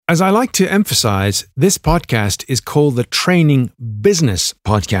As I like to emphasize, this podcast is called the Training Business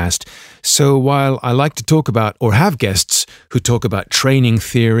Podcast. So while I like to talk about or have guests who talk about training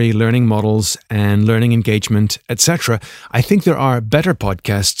theory, learning models, and learning engagement, etc., I think there are better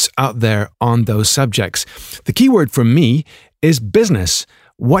podcasts out there on those subjects. The key word for me is business.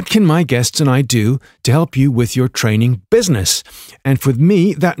 What can my guests and I do to help you with your training business? And for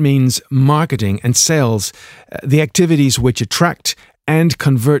me, that means marketing and sales, the activities which attract and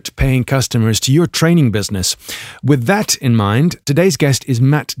convert paying customers to your training business. With that in mind, today's guest is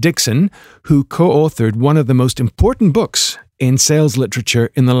Matt Dixon, who co-authored one of the most important books in sales literature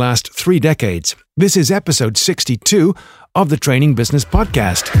in the last 3 decades. This is episode 62 of the Training Business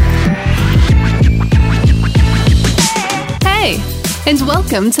Podcast. Hey, and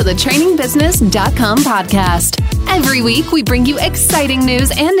welcome to the trainingbusiness.com podcast. Every week, we bring you exciting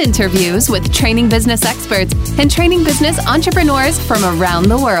news and interviews with training business experts and training business entrepreneurs from around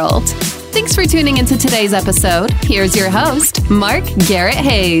the world. Thanks for tuning into today's episode. Here's your host, Mark Garrett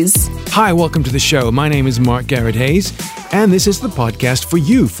Hayes. Hi, welcome to the show. My name is Mark Garrett Hayes, and this is the podcast for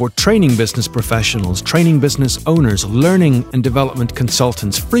you, for training business professionals, training business owners, learning and development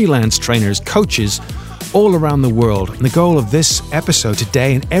consultants, freelance trainers, coaches, all around the world. And the goal of this episode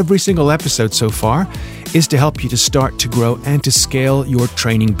today and every single episode so far is to help you to start to grow and to scale your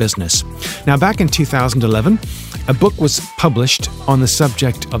training business. Now, back in 2011, a book was published on the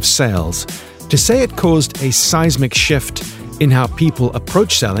subject of sales. To say it caused a seismic shift in how people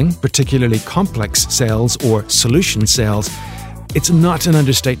approach selling, particularly complex sales or solution sales, it's not an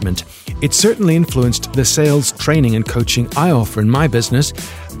understatement. It certainly influenced the sales training and coaching I offer in my business,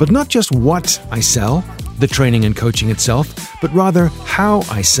 but not just what I sell, the training and coaching itself, but rather how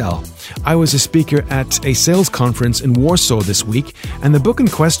I sell. I was a speaker at a sales conference in Warsaw this week, and the book in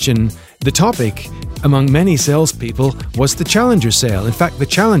question, the topic among many salespeople, was the Challenger Sale. In fact, the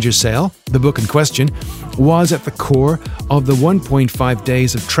Challenger Sale, the book in question, was at the core of the 1.5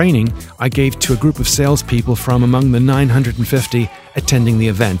 days of training I gave to a group of salespeople from among the 950 attending the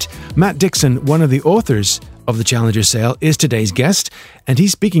event. Matt Dixon, one of the authors of the Challenger Sale, is today's guest, and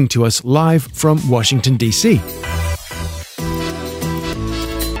he's speaking to us live from Washington, D.C.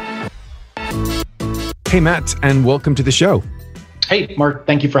 Hey, Matt, and welcome to the show. Hey, Mark,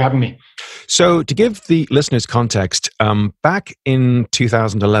 thank you for having me. So to give the listeners context, back in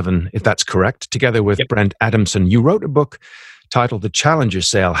 2011, if that's correct, together with Brent Adamson, you wrote a book titled The Challenger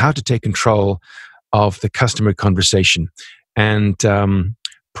Sale, How to Take Control of the Customer Conversation. And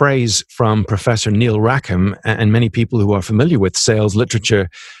praise from Professor Neil Rackham, and many people who are familiar with sales literature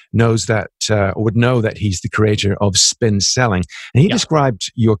would know that he's the creator of Spin Selling. And he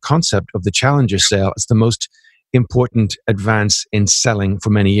described your concept of the Challenger Sale as the most important advance in selling for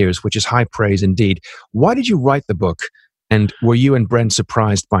many years, which is high praise indeed. Why did you write the book? And were you and Brent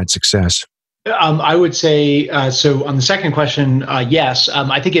surprised by its success? I would say, so on the second question, yes.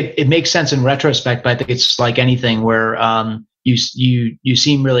 I think it makes sense in retrospect, but I think it's like anything where you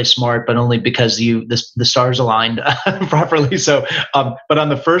seem really smart, but only because the stars aligned properly. So, but on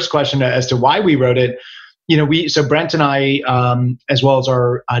the first question as to why we wrote it, so Brent and I, as well as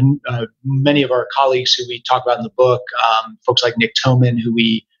our many of our colleagues who we talk about in the book, folks like Nick Toman, who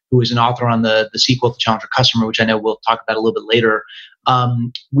is an author on the sequel to Challenger Customer, which I know we'll talk about a little bit later.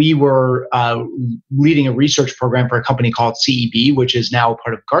 We were leading a research program for a company called CEB, which is now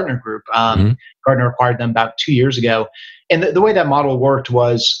part of Gartner Group. Gartner acquired them about 2 years ago. And the way that model worked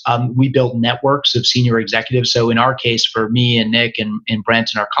was we built networks of senior executives. So in our case, for me and Nick and Brent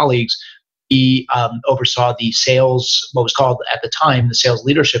and our colleagues, we oversaw the sales, what was called at the time, the Sales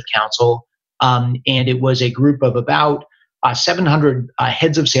Leadership Council. And it was a group of about 700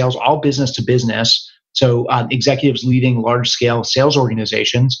 heads of sales, all business to business. So executives leading large-scale sales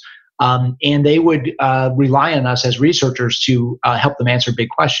organizations. And they would rely on us as researchers to help them answer big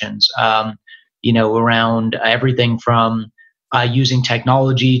questions, around everything from using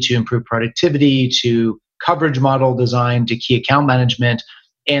technology to improve productivity, to coverage model design, to key account management.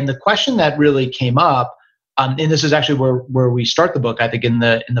 And the question that really came up, and this is actually where we start the book, I think in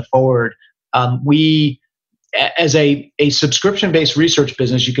the forward, we, as a subscription-based research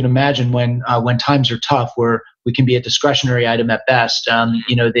business, you can imagine when times are tough, where we can be a discretionary item at best.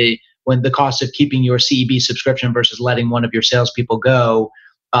 When the cost of keeping your CEB subscription versus letting one of your salespeople go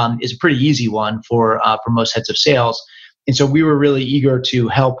is a pretty easy one for most heads of sales. And so we were really eager to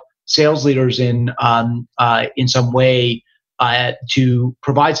help sales leaders in some way to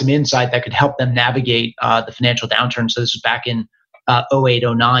provide some insight that could help them navigate the financial downturn. So this was back in 08,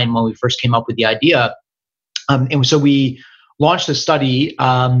 09 when we first came up with the idea. And so we launched a study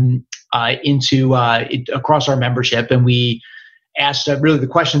across our membership, and we asked really the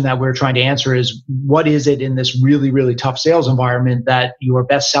question that we're trying to answer is, what is it in this really, really tough sales environment that your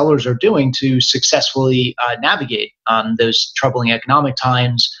best sellers are doing to successfully navigate those troubling economic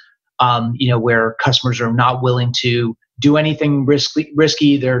times, where customers are not willing to do anything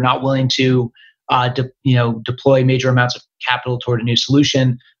risky. They're not willing to deploy major amounts of capital toward a new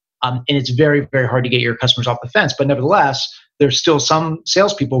solution. And it's very, very hard to get your customers off the fence. But nevertheless, there's still some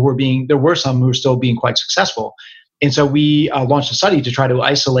salespeople there were some who are still being quite successful. And so we launched a study to try to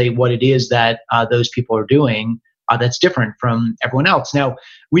isolate what it is that those people are doing that's different from everyone else. Now,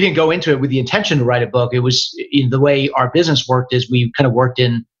 we didn't go into it with the intention to write a book. It was the way our business worked is we kind of worked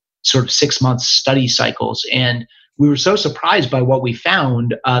in sort of 6-month study cycles. And we were so surprised by what we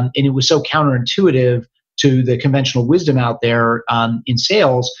found. And it was so counterintuitive to the conventional wisdom out there in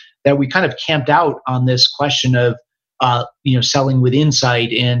sales that we kind of camped out on this question of selling with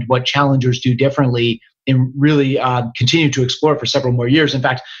insight and what challengers do differently, and really continued to explore it for several more years. In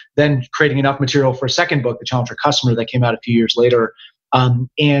fact, then creating enough material for a second book, The Challenger Customer, that came out a few years later. And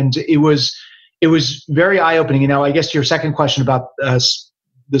it was very eye-opening. I guess to your second question about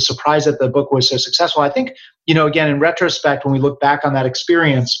the surprise that the book was so successful, I think, again, in retrospect, when we look back on that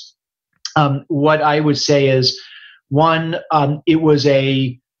experience, what I would say is, one, it was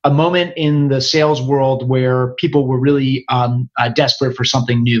a moment in the sales world where people were really desperate for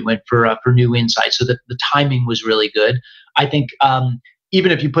something new and for new insight. So that the timing was really good. I think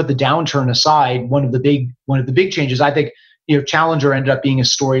even if you put the downturn aside, one of the big changes, I think, Challenger ended up being a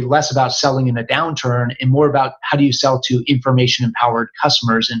story less about selling in a downturn and more about how do you sell to information empowered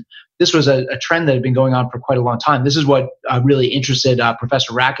customers. And this was a trend that had been going on for quite a long time. This is what really interested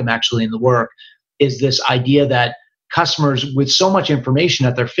Professor Rackham actually in the work, is this idea that customers with so much information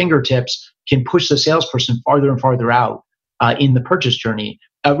at their fingertips can push the salesperson farther and farther out in the purchase journey,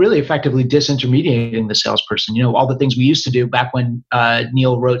 really effectively disintermediating the salesperson. All the things we used to do back when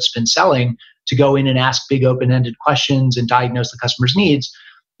Neil wrote Spin Selling, to go in and ask big open-ended questions and diagnose the customer's needs.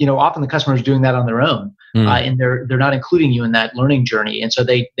 Often the customer is doing that on their own, and they're not including you in that learning journey. And so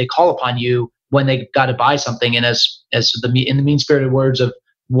they call upon you when they got to buy something. And as in the mean-spirited words of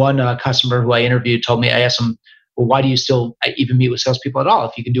one customer who I interviewed told me, I asked him, well, why do you still even meet with salespeople at all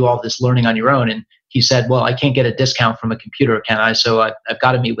if you can do all this learning on your own? And he said, well, I can't get a discount from a computer, can I? So I've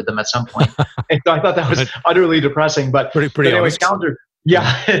got to meet with them at some point. And so I thought that was utterly depressing. But pretty anyway, Challenger,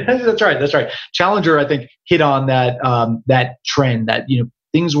 yeah, that's right. Challenger, I think, hit on that trend that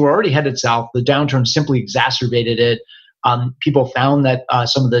things were already headed south. The downturn simply exacerbated it. People found that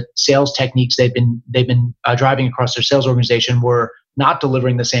some of the sales techniques they've been driving across their sales organization were not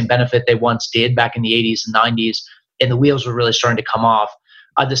delivering the same benefit they once did back in the 80s and 90s, and the wheels were really starting to come off.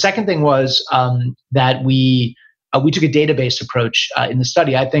 The second thing was that we took a database approach in the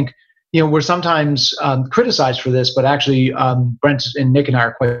study. I think we're sometimes criticized for this, but actually Brent and Nick and I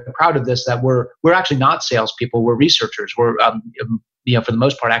are quite proud of this, that we're actually not salespeople. We're researchers. We're for the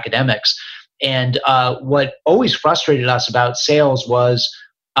most part academics. And what always frustrated us about sales was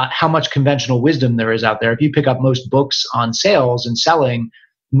how much conventional wisdom there is out there. If you pick up most books on sales and selling,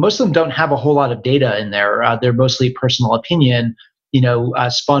 most of them don't have a whole lot of data in there. They're mostly personal opinion,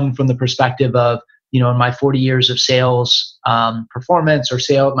 spun from the perspective of, in my 40 years of sales performance or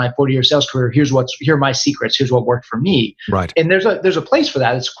my 40-year sales career, here are my secrets. Here's what worked for me. Right. And there's a place for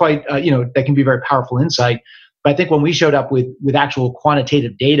that. It's quite, that can be very powerful insight. But I think when we showed up with actual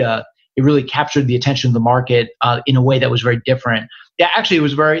quantitative data, it really captured the attention of the market in a way that was very different. Yeah, actually,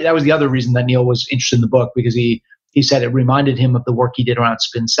 that was the other reason that Neil was interested in the book, because he said it reminded him of the work he did around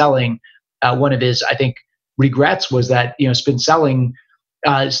Spin Selling. One of his, I think, regrets was that Spin Selling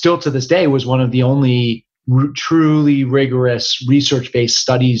still to this day was one of the only truly rigorous research-based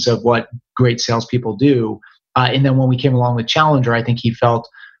studies of what great salespeople do. And then when we came along with Challenger, I think he felt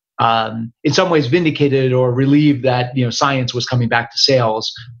in some ways vindicated or relieved that science was coming back to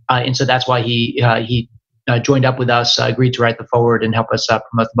sales, and so that's why he joined up with us, agreed to write the foreword and help us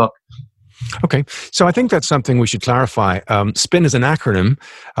promote the book. Okay, so I think that's something we should clarify. SPIN is an acronym.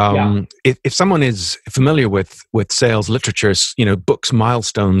 If someone is familiar with sales literature, books,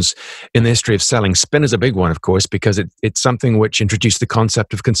 milestones in the history of selling, SPIN is a big one, of course, because it's something which introduced the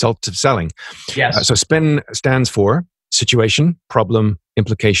concept of consultative selling. Yes. So SPIN stands for situation, problem,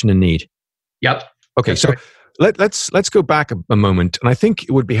 implication, and need. Yep. Okay, that's so right. Let's go back a moment, and I think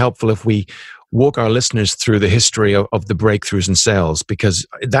it would be helpful if we walk our listeners through the history of the breakthroughs in sales, because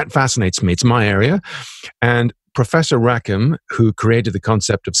that fascinates me. It's my area. And Professor Rackham, who created the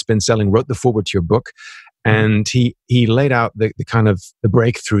concept of spin selling, wrote the foreword to your book. And he laid out the kind of the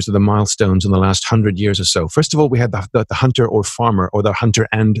breakthroughs of the milestones in the last 100 years or so. First of all, we had the hunter or farmer, or the hunter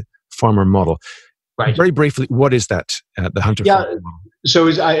and farmer model. Right. Very briefly, what is that, the Hunter-Farmer model? So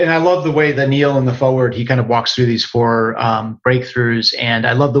I love the way that Neil in the forward, he kind of walks through these 4 breakthroughs, and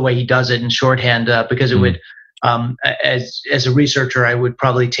I love the way he does it in shorthand because it would, as a researcher, I would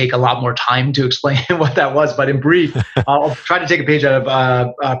probably take a lot more time to explain what that was. But in brief, I'll try to take a page out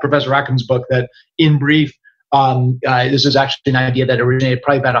of Professor Rackham's book that, in brief, this is actually an idea that originated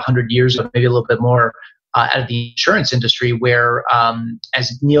probably about 100 years ago, maybe a little bit more, out of the insurance industry, where,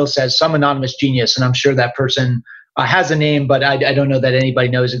 as Neil says, some anonymous genius, and I'm sure that person has a name, but I don't know that anybody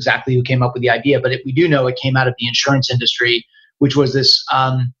knows exactly who came up with the idea. But we do know it came out of the insurance industry, which was this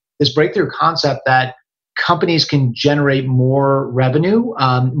breakthrough concept that companies can generate more revenue,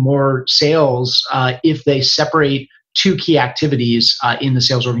 more sales, if they separate 2 key activities in the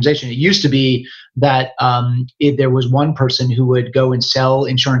sales organization. It used to be that there was one person who would go and sell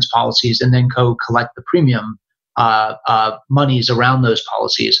insurance policies and then go collect the premium monies around those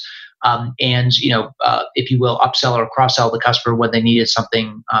policies. And, if you will, upsell or cross-sell the customer when they needed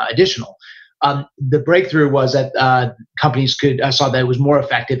something additional. The breakthrough was that companies saw that it was more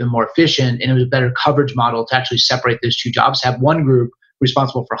effective and more efficient, and it was a better coverage model to actually separate those 2 jobs, have one group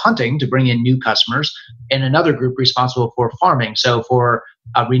responsible for hunting to bring in new customers, and another group responsible for farming. So for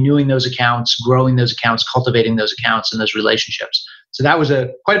renewing those accounts, growing those accounts, cultivating those accounts and those relationships. So that was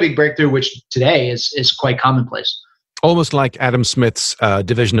quite a big breakthrough, which today is quite commonplace. Almost like Adam Smith's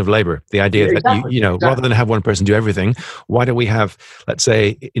division of labor, the idea that, exactly. Rather than have one person do everything, why don't we have, let's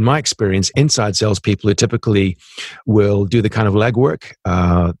say, in my experience, inside salespeople who typically will do the kind of legwork,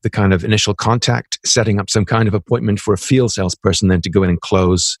 the kind of initial contact, setting up some kind of appointment for a field salesperson then to go in and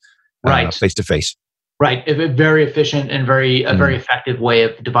close face to face. Right. A very efficient and very effective way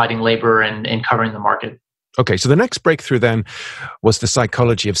of dividing labor and covering the market. Okay, so the next breakthrough then was The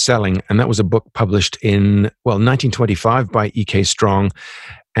Psychology of Selling, and that was a book published in, 1925 by E.K. Strong.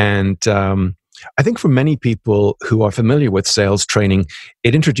 And I think for many people who are familiar with sales training,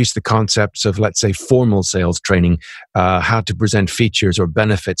 it introduced the concepts of, let's say, formal sales training, how to present features or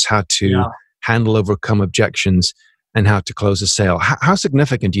benefits, how to handle, overcome objections, and how to close a sale. How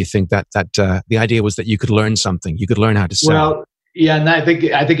significant do you think that the idea was that you could learn something, you could learn how to sell? Well, yeah, and I think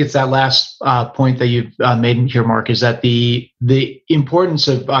it's that last point that you've made here, Mark, is that the importance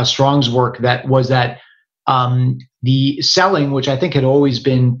of Strong's work that the selling, which I think had always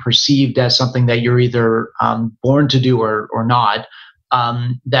been perceived as something that you're either born to do or not,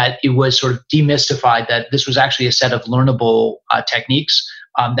 that it was sort of demystified that this was actually a set of learnable techniques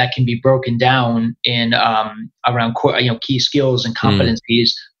that can be broken down in around key skills and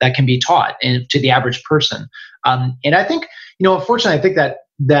competencies that can be taught to the average person. And I think, unfortunately, I think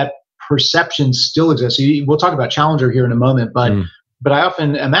that perception still exists. We'll talk about Challenger here in a moment, but I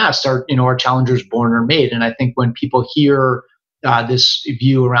often am asked, are challengers born or made? And I think when people hear this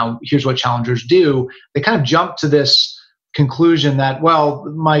view around here's what challengers do, they kind of jump to this conclusion that, well,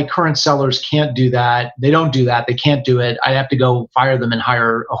 my current sellers can't do that. They don't do that. They can't do it. I have to go fire them and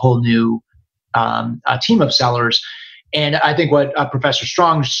hire a whole new team of sellers. And I think what Professor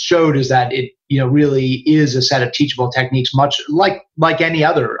Strong showed is that it really is a set of teachable techniques, much like any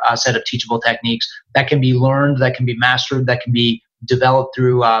other set of teachable techniques that can be learned, that can be mastered, that can be developed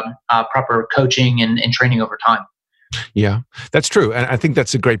through proper coaching and training over time. Yeah, that's true. And I think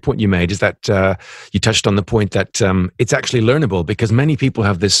that's a great point you made, is that you touched on the point that it's actually learnable, because many people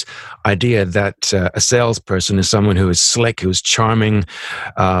have this idea that a salesperson is someone who is slick, who is charming.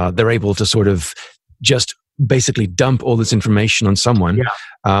 They're able to sort of just basically dump all this information on someone.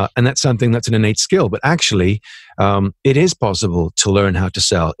 And that's something that's an innate skill. But actually, it is possible to learn how to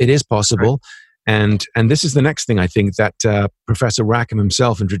sell. It is possible. Right. And this is the next thing I think that Professor Rackham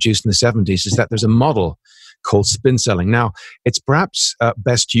himself introduced in the 70s, is that there's a model called spin selling. Now, it's perhaps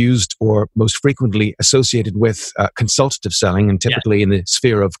best used or most frequently associated with consultative selling, and typically in the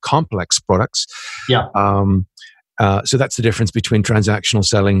sphere of complex products. So that's the difference between transactional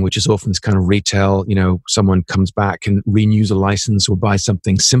selling, which is often this kind of retail, someone comes back and renews a license or buys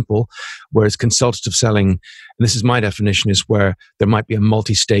something simple, whereas consultative selling, and this is my definition, is where there might be a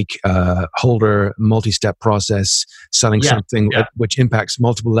multi-stake holder, multi-step process, selling something which impacts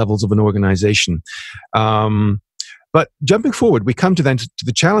multiple levels of an organization. But jumping forward, we come to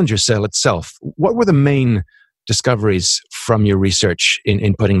the Challenger sale itself. What were the main discoveries from your research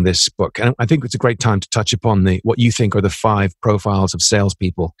in putting this book? And I think it's a great time to touch upon what you think are the 5 profiles of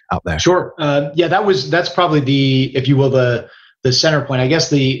salespeople out there. Sure. That's probably if you will, the center point. I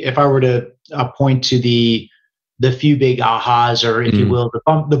guess if I were to point to the few big ahas, or if you will,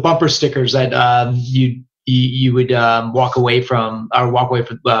 the bumper stickers that you would walk away from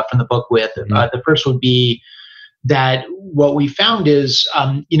the book with. The first would be that what we found is,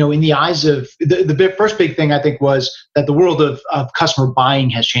 in the eyes of the first big thing, I think, was that the world of customer buying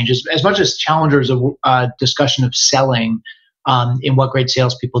has changed. As much as challengers of discussion of selling in what great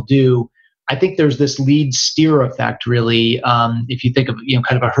salespeople do, I think there's this lead steer effect, really. If you think of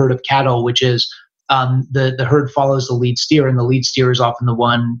kind of a herd of cattle, which is the herd follows the lead steer, and the lead steer is often the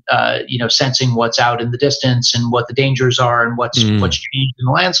one sensing what's out in the distance and what the dangers are and what's changed in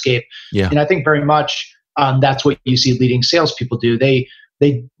the landscape. Yeah. And I think very much that's what you see leading salespeople do. They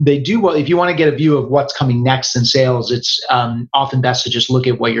do well. If you want to get a view of what's coming next in sales, it's often best to just look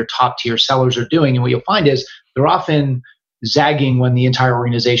at what your top tier sellers are doing, and what you'll find is they're often zagging when the entire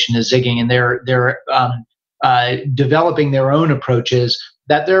organization is zigging, and they're developing their own approaches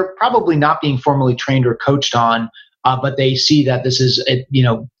that they're probably not being formally trained or coached on, but they see that this is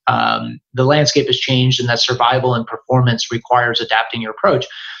the landscape has changed, and that survival and performance requires adapting your approach.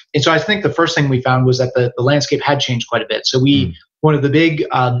 And so I think the first thing we found was that the landscape had changed quite a bit. So one of the big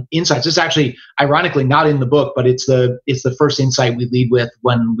insights, it's actually ironically not in the book, but it's the first insight we lead with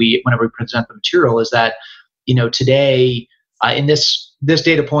whenever we present the material, is that today, in this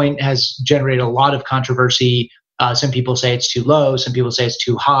data point has generated a lot of controversy. Some people say it's too low, some people say it's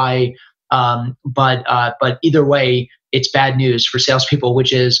too high, but either way, it's bad news for salespeople,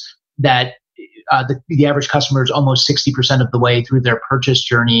 which is that the average customer is almost 60% of the way through their purchase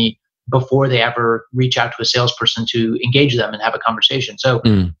journey before they ever reach out to a salesperson to engage them and have a conversation. So,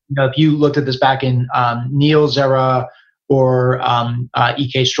 if you looked at this back in Neil's era, or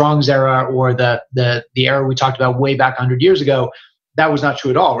E.K. Strong's era, or the era we talked about way back 100 years ago, that was not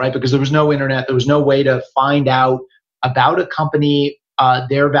true at all, right? Because there was no internet, there was no way to find out about a company,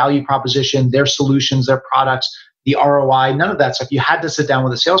 their value proposition, their solutions, their products, the ROI, none of that stuff. You had to sit down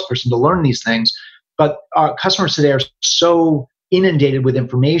with a salesperson to learn these things. But our customers today are so inundated with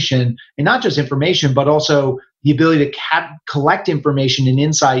information, and not just information, but also the ability to collect information and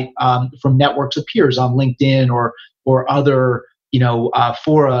insight from networks of peers on LinkedIn or other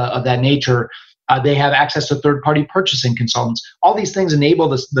fora of that nature. They have access to third-party purchasing consultants. All these things enable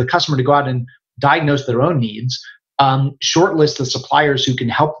the customer to go out and diagnose their own needs, shortlist the suppliers who can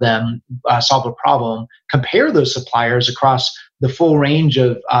help them solve a problem, compare those suppliers across the full range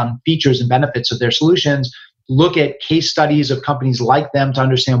of features and benefits of their solutions, look at case studies of companies like them to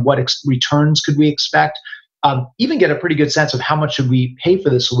understand what returns could we expect, even get a pretty good sense of how much should we pay for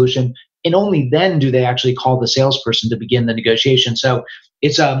the solution, and only then do they actually call the salesperson to begin the negotiation. So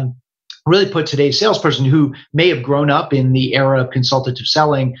it's really put today's salesperson, who may have grown up in the era of consultative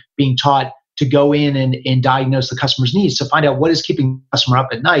selling, being taught to go in and diagnose the customer's needs, to find out what is keeping the customer up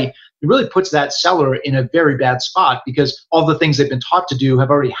at night. It really puts that seller in a very bad spot, because all the things they've been taught to do have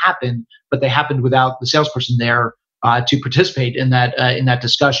already happened, but they happened without the salesperson there to participate in that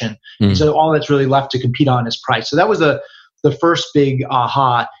discussion. So all that's really left to compete on is price. So that was the first big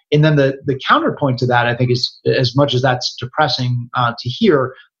aha. And then the counterpoint to that, I think, is, as much as that's depressing to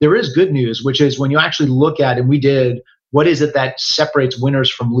hear, there is good news, which is when you actually look at, and we did, what is it that separates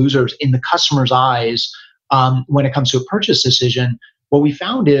winners from losers in the customer's eyes when it comes to a purchase decision? What we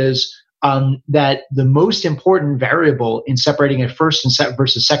found is that the most important variable in separating a first and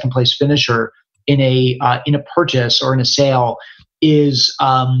versus second place finisher in a purchase or in a sale is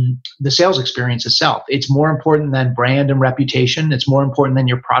the sales experience itself. It's more important than brand and reputation. It's more important than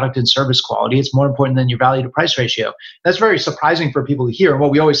your product and service quality. It's more important than your value to price ratio. That's very surprising for people to hear. And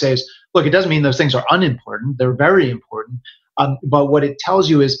what we always say is, look, it doesn't mean those things are unimportant. They're very important. But what it tells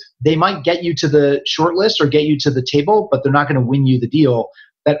you is they might get you to the short list or get you to the table, but they're not going to win you the deal.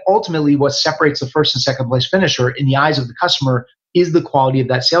 That ultimately what separates the first and second place finisher in the eyes of the customer is the quality of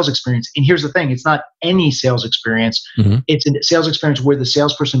that sales experience. And here's the thing, it's not any sales experience. It's a sales experience where the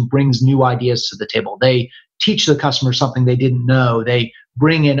salesperson brings new ideas to the table. They teach the customer something they didn't know. They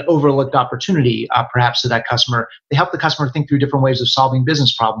bring an overlooked opportunity perhaps to that customer. They help the customer think through different ways of solving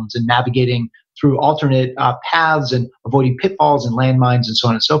business problems and navigating through alternate paths and avoiding pitfalls and landmines and so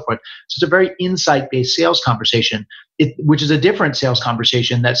on and so forth. So it's a very insight-based sales conversation, which is a different sales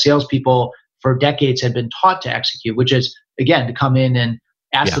conversation that salespeople for decades had been taught to execute, which is, again, to come in and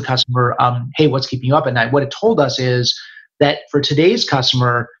ask the customer, hey, what's keeping you up at night? What it told us is that for today's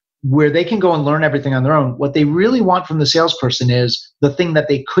customer, where they can go and learn everything on their own, what they really want from the salesperson is the thing that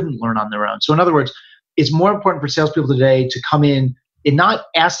they couldn't learn on their own. So in other words, it's more important for salespeople today to come in and not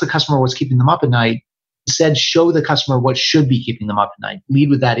ask the customer what's keeping them up at night, instead show the customer what should be keeping them up at night, lead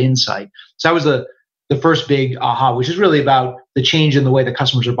with that insight. So that was the first big aha, which is really about the change in the way that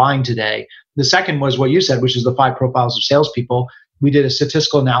customers are buying today. The second was what you said, which is the 5 profiles of salespeople. We did a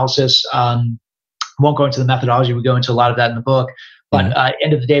statistical analysis. Won't go into the methodology. We go into a lot of that in the book. But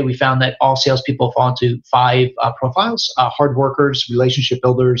end of the day, we found that all salespeople fall into five profiles: hard workers, relationship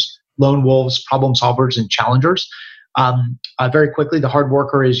builders, lone wolves, problem solvers, and challengers. Very quickly, the hard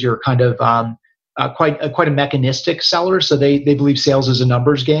worker is your kind of quite a mechanistic seller. So they believe sales is a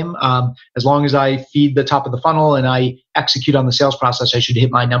numbers game. As long as I feed the top of the funnel and I execute on the sales process, I should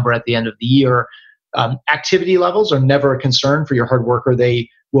hit my number at the end of the year. Activity levels are never a concern for your hard worker. They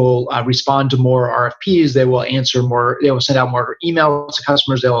will respond to more RFPs. They will answer more. They will send out more emails to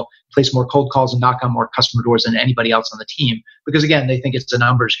customers. They will place more cold calls and knock on more customer doors than anybody else on the team. Because again, they think it's a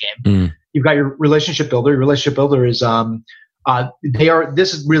numbers game. You've got your relationship builder. Your relationship builder is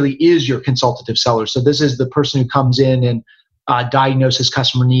this really is your consultative seller. So this is the person who comes in and diagnoses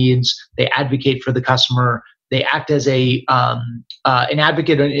customer needs. They advocate for the customer. They act as an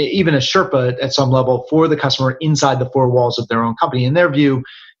advocate, or even a Sherpa at some level for the customer inside the four walls of their own company. In their view,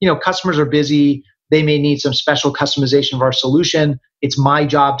 customers are busy. They may need some special customization of our solution. It's my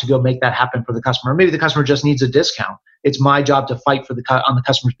job to go make that happen for the customer. Maybe the customer just needs a discount. It's my job to fight for on the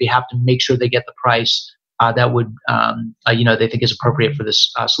customer's behalf to make sure they get the price that would they think is appropriate for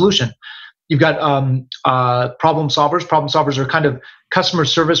this solution. You've got problem solvers. Problem solvers are kind of customer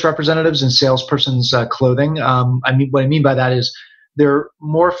service representatives in salesperson's clothing. What I mean by that is they're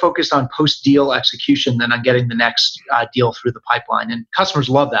more focused on post-deal execution than on getting the next deal through the pipeline. And customers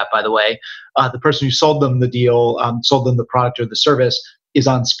love that, by the way. The person who sold them the deal, sold them the product or the service, is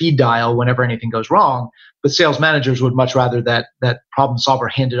on speed dial whenever anything goes wrong. But sales managers would much rather that problem solver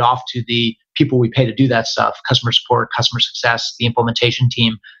hand it off to the people we pay to do that stuff: customer support, customer success, the implementation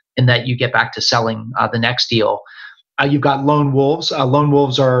team, and that you get back to selling the next deal. You've got lone wolves. Lone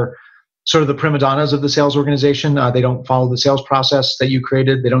wolves are sort of the prima donnas of the sales organization. They don't follow the sales process that you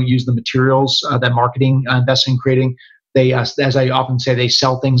created. They don't use the materials that marketing invests in creating. They, as I often say, they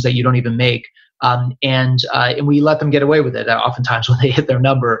sell things that you don't even make. And we let them get away with it. Oftentimes when they hit their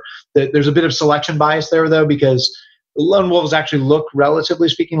number, there's a bit of selection bias there, though, because lone wolves actually look, relatively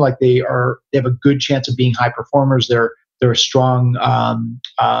speaking, like they have a good chance of being high performers. They're a strong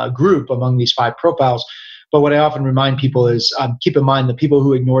group among these five profiles. But what I often remind people is keep in mind the people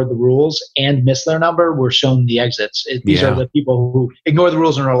who ignored the rules and missed their number were shown the exits. These are the people who ignore the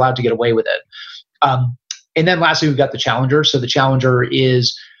rules and are allowed to get away with it. And then lastly, we've got the challenger. So the challenger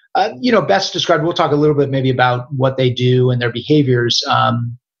is best described. We'll talk a little bit maybe about what they do and their behaviors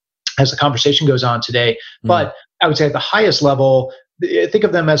as the conversation goes on today. But I would say at the highest level, think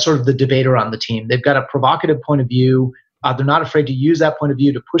of them as sort of the debater on the team. They've got a provocative point of view. They're not afraid to use that point of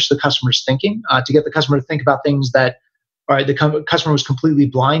view to push the customer's thinking, to get the customer to think about things that the customer was completely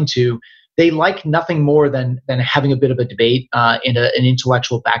blind to. They like nothing more than having a bit of a debate and an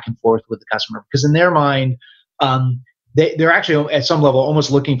intellectual back and forth with the customer, because in their mind, they're actually at some level almost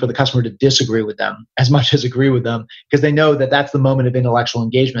looking for the customer to disagree with them as much as agree with them, because they know that that's the moment of intellectual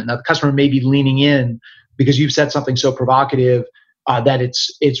engagement. Now, the customer may be leaning in because you've said something so provocative that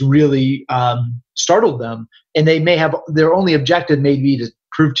it's really startled them, and they may have their only objective may be to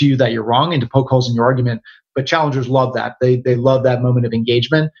prove to you that you're wrong and to poke holes in your argument. But challengers love that. They love that moment of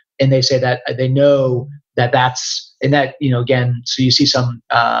engagement, and they say that they know that's, and that, again, so you see some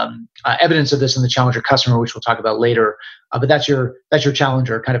evidence of this in the challenger customer, which we'll talk about later. But that's your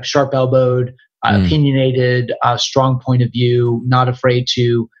challenger, kind of sharp-elbowed, opinionated, strong point of view, not afraid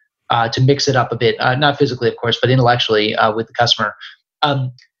to mix it up a bit, not physically, of course, but intellectually with the customer.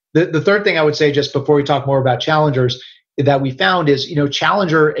 The third thing I would say, just before we talk more about challengers, that we found is,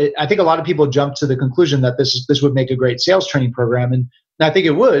 challenger. I think a lot of people jump to the conclusion that this would make a great sales training program, and I think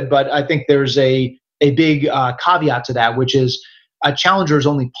it would. But I think there's a big caveat to that, which is challenger is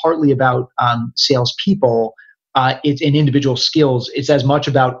only partly about salespeople. It's in individual skills. It's as much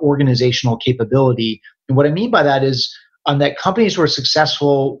about organizational capability. And what I mean by that is that companies who are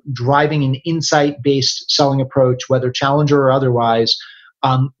successful driving an insight-based selling approach, whether challenger or otherwise,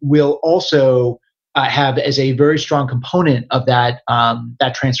 will also have as a very strong component of that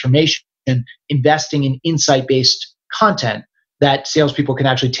transformation, investing in insight-based content that salespeople can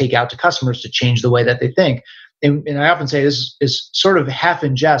actually take out to customers to change the way that they think. And I often say this is sort of half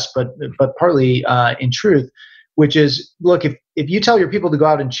in jest, but partly in truth, which is, look, if you tell your people to go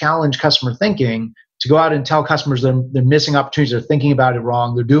out and challenge customer thinking, to go out and tell customers they're missing opportunities, they're thinking about it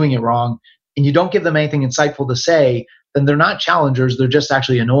wrong, they're doing it wrong, and you don't give them anything insightful to say, then they're not challengers, they're just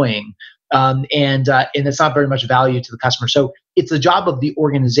actually annoying. And it's not very much value to the customer. So it's the job of the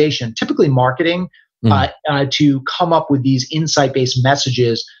organization, typically marketing, to come up with these insight-based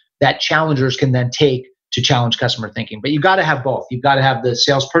messages that challengers can then take to challenge customer thinking. But you've got to have both. You've got to have the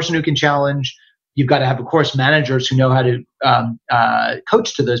salesperson who can challenge. You've got to have, of course, managers who know how to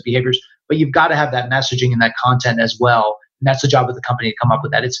coach to those behaviors. But you've got to have that messaging and that content as well that's the job of the company to come up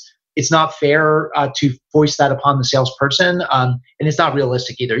with that. It's not fair to foist that upon the salesperson, and it's not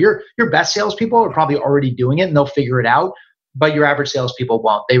realistic either. Your best salespeople are probably already doing it, and they'll figure it out. But your average salespeople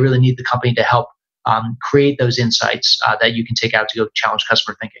won't. They really need the company to help create those insights that you can take out to go challenge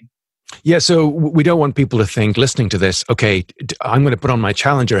customer thinking. Yeah, so we don't want people to think, listening to this, okay, I'm going to put on my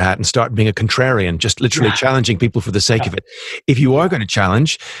challenger hat and start being a contrarian, just literally challenging people for the sake of it. If you are going to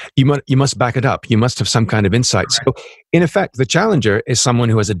challenge, you must back it up. You must have some kind of insight. So, in effect, the challenger is someone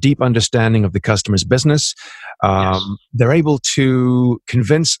who has a deep understanding of the customer's business. They're able to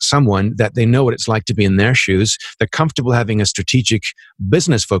convince someone that they know what it's like to be in their shoes. They're comfortable having a strategic,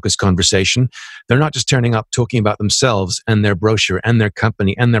 business-focused conversation. They're not just turning up talking about themselves and their brochure and their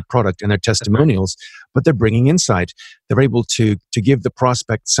company and their product and their testimonials, but they're bringing insight. They're able to give the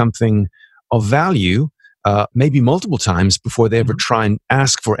prospect something of value, maybe multiple times before they ever try and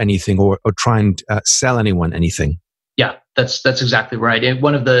ask for anything or try and sell anyone anything. Yeah, that's exactly right. And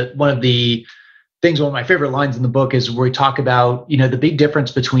one of the things, one of my favorite lines in the book is where we talk about, the big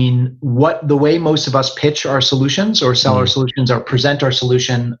difference between the way most of us pitch our solutions or sell our solutions or present our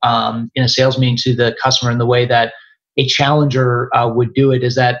solution in a sales meeting to the customer, and the way that a challenger would do it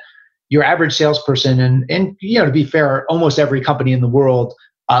is that your average salesperson, and to be fair, almost every company in the world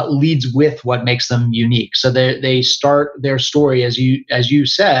leads with what makes them unique. So they start their story, as you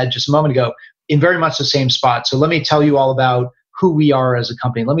said just a moment ago, in very much the same spot. So let me tell you all about who we are as a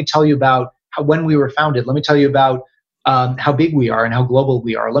company. Let me tell you about when we were founded. Let me tell you about how big we are and how global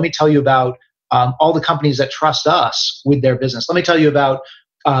we are. Let me tell you about all the companies that trust us with their business. Let me tell you about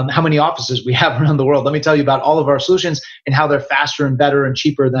how many offices we have around the world. Let me tell you about all of our solutions and how they're faster and better and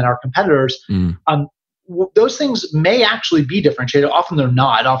cheaper than our competitors. Those things may actually be differentiated. Often they're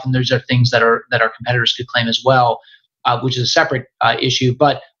not. Often those are things that our competitors could claim as well, which is a separate issue.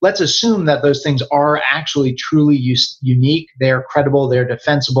 But let's assume that those things are actually truly unique. They're credible. They're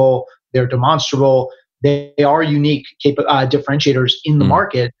defensible. They're demonstrable. They are unique differentiators in the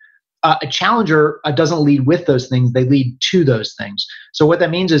market. A challenger doesn't lead with those things. They lead to those things. So what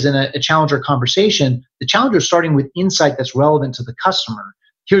that means is, in a challenger conversation, the challenger is starting with insight that's relevant to the customer.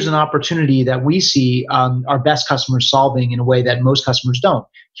 Here's an opportunity that we see our best customers solving in a way that most customers don't.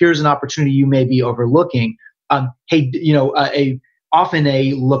 Here's an opportunity you may be overlooking. Often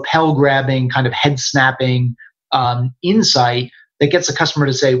a lapel grabbing, kind of head snapping insight that gets the customer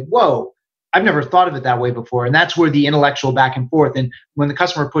to say, whoa, I've never thought of it that way before. And that's where the intellectual back and forth. And when the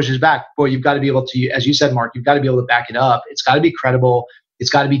customer pushes back, boy, you've got to be able to, as you said, Mark, you've got to be able to back it up. It's got to be credible.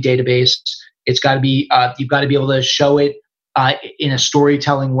 It's got to be database. It's got to be, you've got to be able to show it in a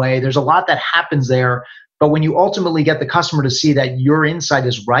storytelling way. There's a lot that happens there. But when you ultimately get the customer to see that your insight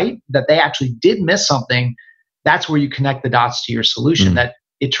is right, that they actually did miss something, that's where you connect the dots to your solution. That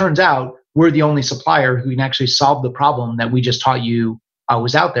it turns out we're the only supplier who can actually solve the problem that we just taught you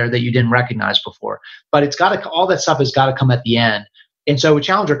was out there that you didn't recognize before. But all that stuff has got to come at the end. And so a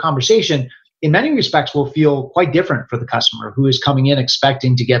challenger conversation, in many respects, will feel quite different for the customer who is coming in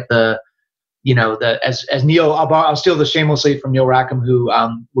expecting to get as Neil, I'll steal this shamelessly from Neil Rackham, who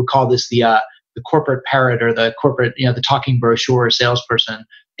would call this the corporate parrot, or the corporate, the talking brochure salesperson.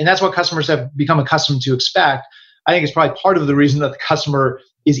 And that's what customers have become accustomed to expect. I think it's probably part of the reason that the customer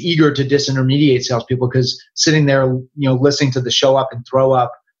is eager to disintermediate salespeople, because sitting there, listening to the show up and throw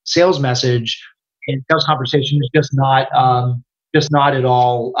up sales message in sales conversation is just not at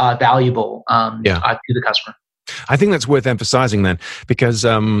all valuable to the customer. I think that's worth emphasizing then, because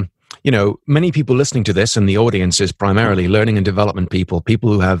many people listening to this, and the audience is primarily learning and development people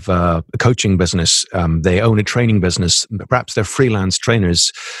who have a coaching business, they own a training business, perhaps they're freelance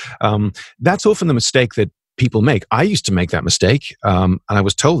trainers. That's often the mistake that people make. I used to make that mistake, and I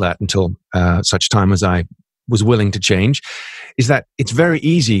was told that until such time as I was willing to change, is that it's very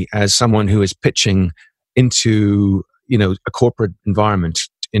easy as someone who is pitching into a corporate environment,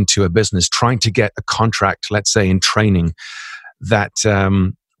 into a business, trying to get a contract, let's say in training, that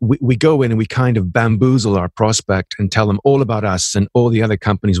we go in and we kind of bamboozle our prospect and tell them all about us and all the other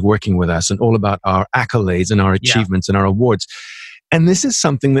companies working with us and all about our accolades and our achievements and our awards. And this is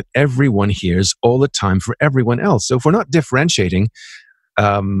something that everyone hears all the time for everyone else. So if we're not differentiating,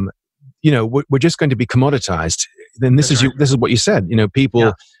 we're just going to be commoditized. Then this is what you said.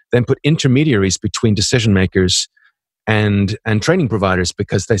 People then put intermediaries between decision makers and training providers,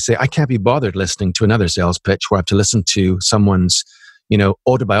 because they say, I can't be bothered listening to another sales pitch where I have to listen to someone's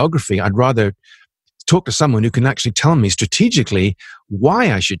autobiography. I'd rather talk to someone who can actually tell me strategically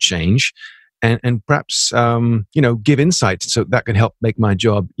why I should change. And perhaps, give insight so that can help make my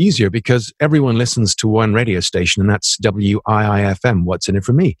job easier, because everyone listens to one radio station, and that's WIIFM. What's in it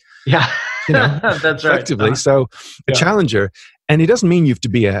for me? Yeah. That's right. Effectively. So a challenger, and it doesn't mean you have to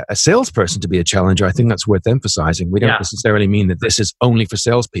be a salesperson to be a challenger. I think that's worth emphasizing. We don't necessarily mean that this is only for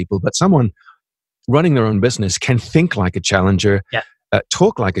salespeople, but someone running their own business can think like a challenger,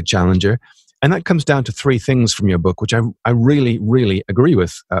 talk like a challenger. And that comes down to three things from your book, which I really, really agree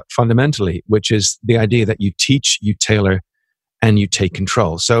with fundamentally, which is the idea that you teach, you tailor, and you take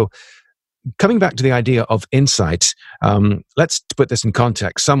control. So coming back to the idea of insight, let's put this in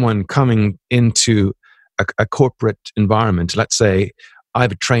context. Someone coming into a corporate environment, let's say I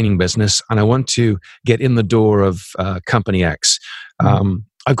have a training business and I want to get in the door of company X.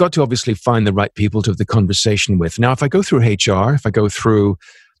 I've got to obviously find the right people to have the conversation with. Now, if I go through HR, if I go through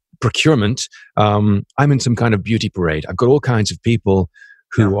procurement, I'm in some kind of beauty parade. I've got all kinds of people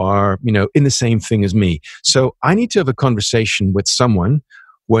who are, in the same thing as me. So I need to have a conversation with someone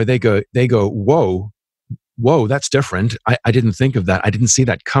where they go, whoa, that's different. I didn't think of that. I didn't see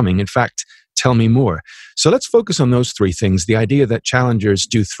that coming. In fact, tell me more. So let's focus on those three things. The idea that challengers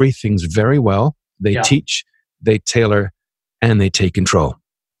do three things very well. They teach, they tailor, and they take control.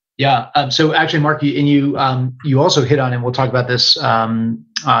 Yeah. So actually, Mark, you also hit on, and we'll talk about this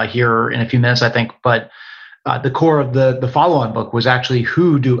here in a few minutes, I think. But the core of the follow-on book was actually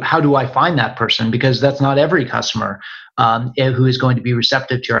how do I find that person? Because that's not every customer who is going to be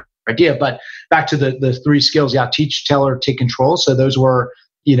receptive to your idea. But back to the three skills, teach, tailor, take control. So those were,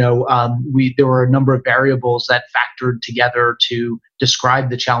 there were a number of variables that factored together to describe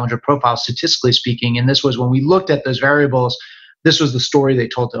the challenger profile, statistically speaking. And this was when we looked at those variables. This was the story they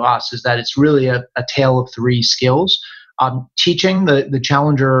told to us, is that it's really a tale of three skills. Teaching, the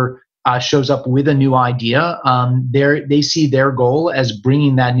challenger shows up with a new idea. They see their goal as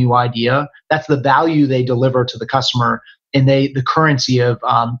bringing that new idea. That's the value they deliver to the customer, and the currency of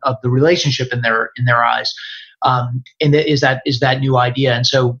the relationship in their eyes. And is that new idea. And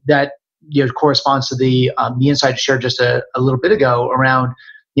so that corresponds to the insight I shared just a little bit ago around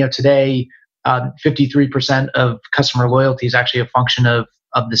today. 53% of customer loyalty is actually a function of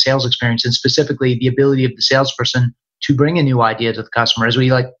the sales experience, and specifically the ability of the salesperson to bring a new idea to the customer. As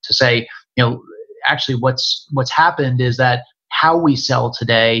we like to say, actually what's happened is that how we sell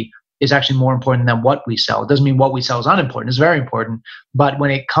today is actually more important than what we sell. It doesn't mean what we sell is unimportant. It's very important. But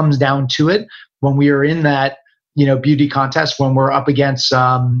when it comes down to it, when we are in that beauty contest, when we're up against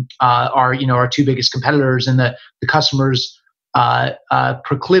our two biggest competitors, and the customers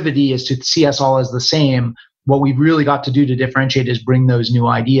proclivity is to see us all as the same, what we've really got to do to differentiate is bring those new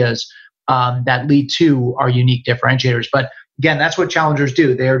ideas that lead to our unique differentiators. But again, that's what challengers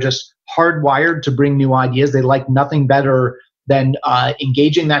do. They are just hardwired to bring new ideas. They like nothing better than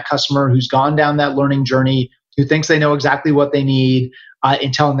engaging that customer who's gone down that learning journey, who thinks they know exactly what they need,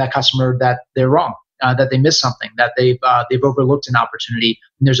 and telling that customer that they're wrong, that they missed something, that they've overlooked an opportunity,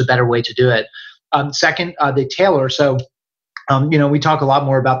 and there's a better way to do it. Second, they tailor. So we talk a lot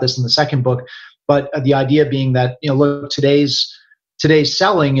more about this in the second book, but the idea being that, look, today's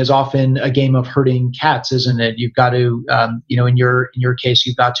selling is often a game of herding cats, isn't it? You've got to, in your case,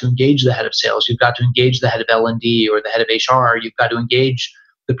 you've got to engage the head of sales, you've got to engage the head of L&D or the head of HR, you've got to engage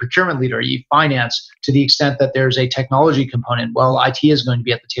the procurement leader, finance, to the extent that there's a technology component. Well, IT is going to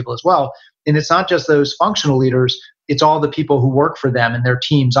be at the table as well. And it's not just those functional leaders, it's all the people who work for them and their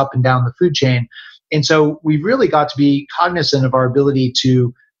teams up and down the food chain. And so we've really got to be cognizant of our ability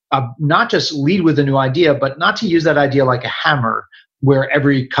to not just lead with a new idea, but not to use that idea like a hammer where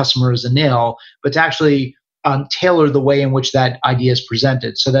every customer is a nail, but to actually tailor the way in which that idea is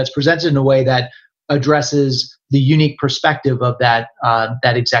presented. So that's presented in a way that addresses the unique perspective of that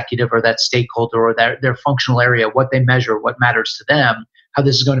executive or that stakeholder or their functional area, what they measure, what matters to them, how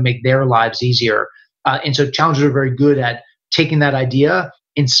this is going to make their lives easier. And so challengers are very good at taking that idea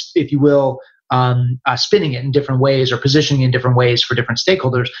and, if you will, spinning it in different ways or positioning in different ways for different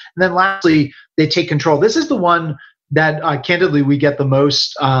stakeholders. And then lastly, they take control. This is the one that candidly we get the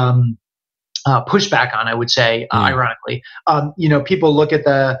most pushback on, I would say, ironically. People look at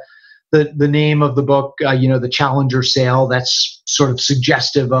the name of the book, the Challenger Sale. That's sort of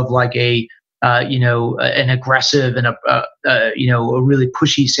suggestive of like an aggressive and a really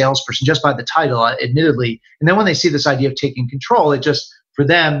pushy salesperson just by the title, admittedly. And then when they see this idea of taking control, it just, for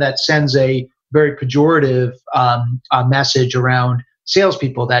them, that sends a very pejorative message around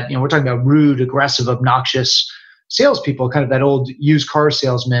salespeople that, we're talking about rude, aggressive, obnoxious salespeople, kind of that old used car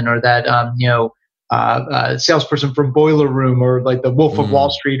salesman or that, salesperson from Boiler Room or like the Wolf of Wall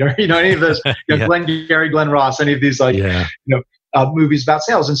Street or, any of those, Glenn Ross, any of these movies about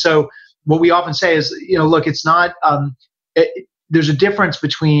sales. And so what we often say is, look, it's not, there's a difference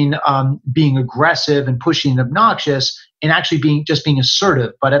between being aggressive and pushing and obnoxious and actually being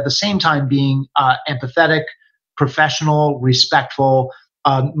assertive, but at the same time being empathetic, professional, respectful.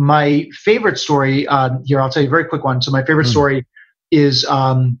 My favorite story here, I'll tell you a very quick one. So my favorite story is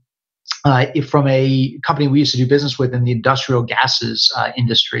from a company we used to do business with in the industrial gases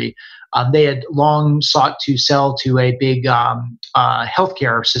industry. They had long sought to sell to a big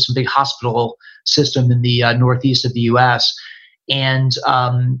healthcare system, big hospital system in the northeast of the U.S. And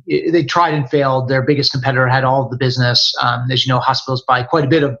they tried and failed. Their biggest competitor had all of the business. As you know, hospitals buy quite a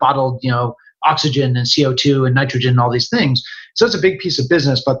bit of bottled, oxygen and CO2 and nitrogen and all these things. So it's a big piece of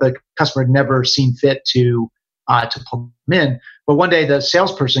business, but the customer had never seen fit to pull them in. But one day the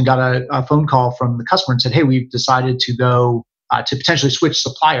salesperson got a phone call from the customer and said, hey, we've decided to go to potentially switch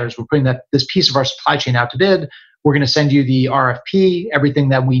suppliers. We're putting this piece of our supply chain out to bid. We're going to send you the RFP. Everything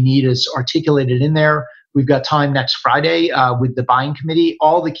that we need is articulated in there. We've got time next Friday with the buying committee.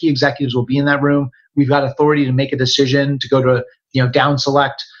 All the key executives will be in that room. We've got authority to make a decision to go to, down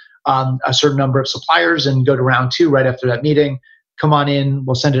select a certain number of suppliers and go to round 2 right after that meeting. Come on in.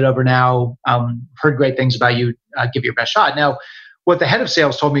 We'll send it over now. Heard great things about you. Give it your best shot. Now, what the head of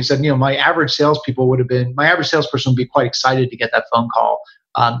sales told me, he said, my average salesperson would be quite excited to get that phone call,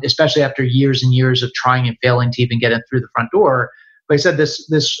 especially after years and years of trying and failing to even get it through the front door. But he said this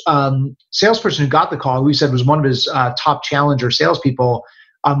salesperson who got the call, who he said was one of his top challenger salespeople,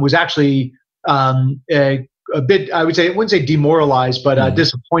 was actually a bit, I wouldn't say demoralized, but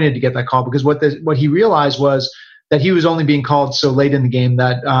disappointed to get that call, because what he realized was that he was only being called so late in the game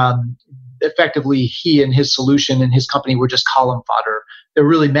that effectively he and his solution and his company were just column fodder. They're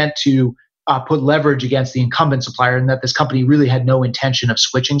really meant to put leverage against the incumbent supplier, and that this company really had no intention of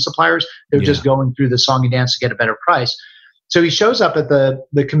switching suppliers. They're just going through the song and dance to get a better price. So he shows up at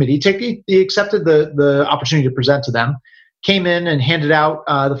the committee. He accepted the opportunity to present to them, came in and handed out,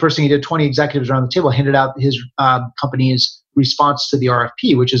 the first thing he did, 20 executives around the table, handed out his company's response to the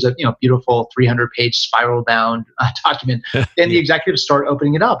RFP, which is a beautiful 300-page spiral-bound document. And the executives start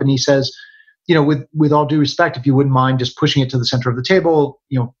opening it up, and he says, with all due respect, if you wouldn't mind just pushing it to the center of the table,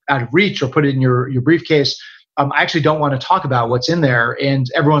 out of reach, or put it in your briefcase. I actually don't want to talk about what's in there. And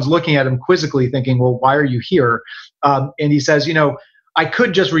everyone's looking at him quizzically thinking, well, why are you here? And he says, I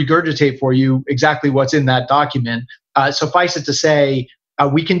could just regurgitate for you exactly what's in that document. Suffice it to say,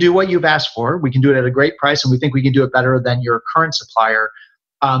 we can do what you've asked for. We can do it at a great price, and we think we can do it better than your current supplier.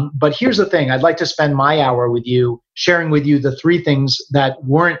 But here's the thing. I'd like to spend my hour with you, sharing with you the 3 things that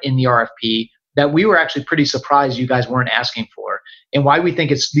weren't in the RFP that we were actually pretty surprised you guys weren't asking for, and why we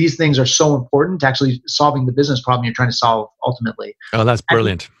think these things are so important to actually solving the business problem you're trying to solve ultimately. Oh, that's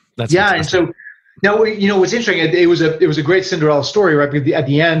brilliant. That's fantastic. And so now, what's interesting, it was a great Cinderella story, right? Because at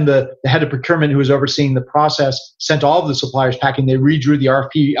the end, the head of procurement who was overseeing the process sent all of the suppliers packing. They redrew the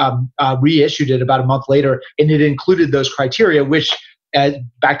RFP, reissued it about a month later, and it included those criteria, which,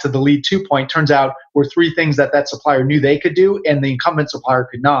 back to the lead 2 point, turns out were 3 things that supplier knew they could do and the incumbent supplier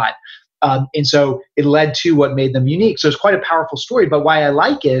could not. And so it led to what made them unique. So it's quite a powerful story. But why I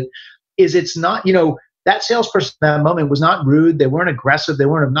like it is it's not, that salesperson in that moment was not rude. They weren't aggressive. They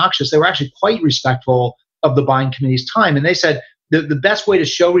weren't obnoxious. They were actually quite respectful of the buying committee's time. And they said the best way to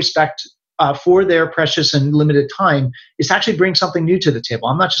show respect for their precious and limited time is to actually bring something new to the table.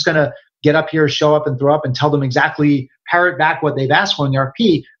 I'm not just going to get up here, show up and throw up and tell them exactly, parrot back what they've asked for in the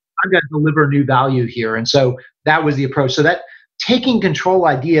RFP. I've got to deliver new value here. And so that was the approach. So that taking control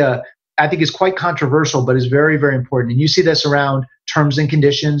idea, I think, is quite controversial, but is very, very important. And you see this around terms and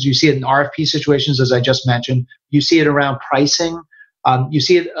conditions. You see it in RFP situations, as I just mentioned. You see it around pricing. You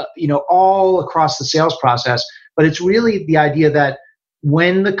see it, all across the sales process. But it's really the idea that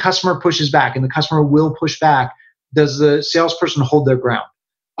when the customer pushes back, and the customer will push back, does the salesperson hold their ground?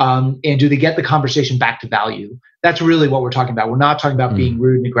 And do they get the conversation back to value? That's really what we're talking about. We're not talking about being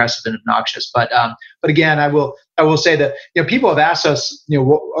rude and aggressive and obnoxious. But again, I will say that people have asked us,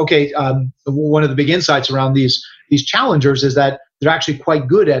 one of the big insights around these challengers is that they're actually quite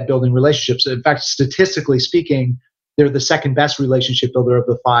good at building relationships. In fact, statistically speaking, they're the second best relationship builder of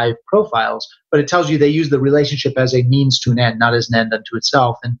the 5 profiles. But it tells you they use the relationship as a means to an end, not as an end unto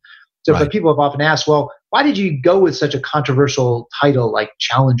itself. And so But people have often asked, well, why did you go with such a controversial title like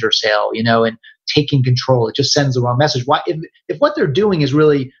challenger sale, and taking control? It just sends the wrong message. Why, if what they're doing is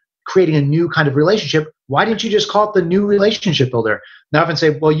really creating a new kind of relationship, why didn't you just call it the new relationship builder? And I often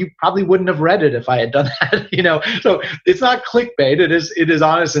say, well, you probably wouldn't have read it if I had done that, So it's not clickbait. It is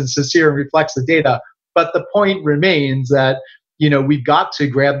honest and sincere and reflects the data. But the point remains that, we've got to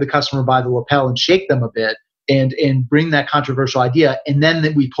grab the customer by the lapel and shake them a bit and bring that controversial idea, and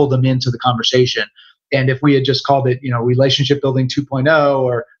then we pull them into the conversation. And if we had just called it, relationship building 2.0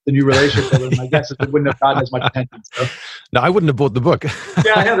 or the new relationship building, my guess is it wouldn't have gotten as much attention. So. No, I wouldn't have bought the book.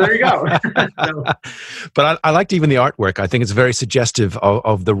 Yeah, there you go. So. But I liked even the artwork. I think it's very suggestive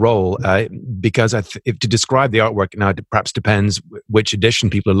of the role because if to describe the artwork, now it perhaps depends which edition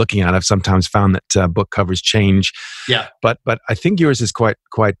people are looking at. I've sometimes found that book covers change. Yeah. But I think yours is quite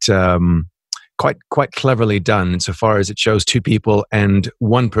cleverly done insofar as it shows two people and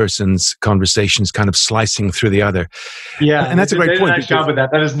one person's conversations kind of slicing through the other. Yeah, and that's a great point. Nice job with that.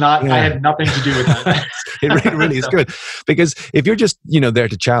 That is not. Yeah. I had nothing to do with that. It really is good, because if you're just there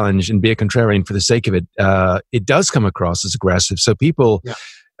to challenge and be a contrarian for the sake of it, it does come across as aggressive. So people. Yeah.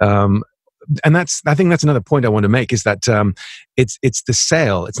 And I think that's another point I want to make, is that it's the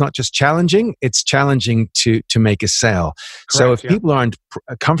sale. It's not just challenging; it's challenging to make a sale. Correct, so if people aren't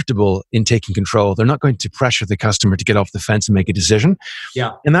comfortable in taking control, they're not going to pressure the customer to get off the fence and make a decision.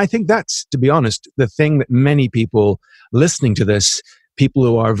 Yeah. And I think that's, to be honest, the thing that many people listening to this, people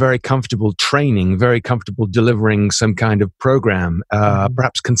who are very comfortable training, very comfortable delivering some kind of program,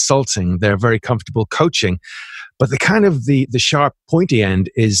 perhaps consulting, they're very comfortable coaching. But the kind of the sharp, pointy end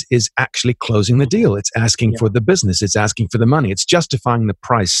is actually closing the deal. It's asking for the business. It's asking for the money. It's justifying the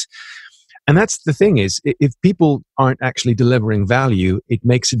price. And that's the thing, is if people aren't actually delivering value, it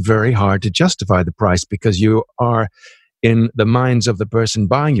makes it very hard to justify the price, because you are in the minds of the person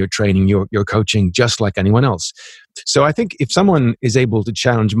buying your training, your coaching, just like anyone else. So I think if someone is able to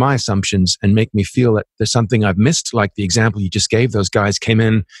challenge my assumptions and make me feel that there's something I've missed, like the example you just gave, those guys came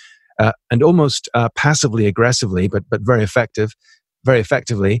in and almost passively aggressively, but very effectively,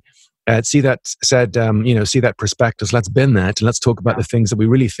 see that prospectus, let's bin that, and let's talk about the things that we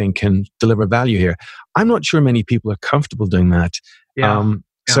really think can deliver value here. I'm not sure many people are comfortable doing that.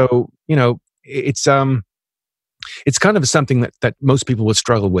 So it's kind of something that most people would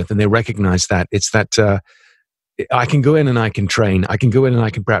struggle with, and they recognize that. It's that I can go in and I can train, I can go in and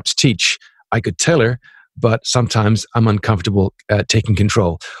I can perhaps teach, I could tailor, but sometimes I'm uncomfortable taking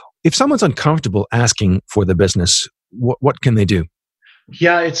control. If someone's uncomfortable asking for the business, what can they do?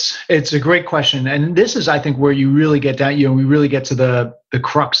 Yeah, it's a great question, and this is, I think, where you really get down. We really get to the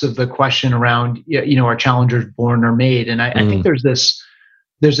crux of the question around are challengers born or made? And I think there's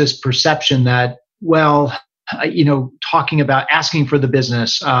this perception that, talking about asking for the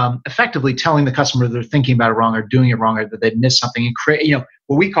business, effectively telling the customer they're thinking about it wrong or doing it wrong, or that they've missed something, and create.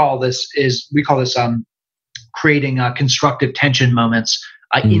 What we call this creating constructive tension moments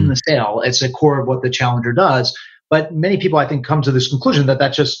in the sale. It's a core of what the challenger does. But many people, I think, come to this conclusion that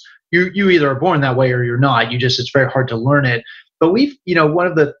that's just, you either are born that way or you're not. It's very hard to learn it. But one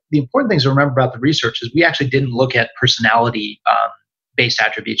of the important things to remember about the research is we actually didn't look at personality based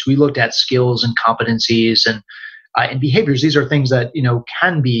attributes. We looked at skills and competencies and behaviors. These are things that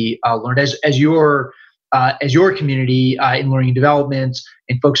can be learned as your community in learning and development,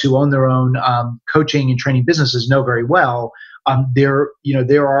 and folks who own their own coaching and training businesses know very well. There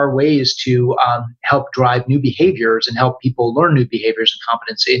are ways to help drive new behaviors and help people learn new behaviors and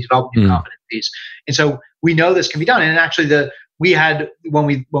competency and develop new competencies. And so we know this can be done. And actually, when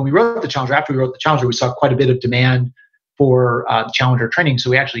we wrote the Challenger, after we wrote the Challenger, we saw quite a bit of demand for Challenger training. So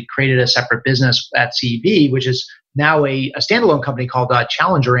we actually created a separate business at CEB, which is now a standalone company called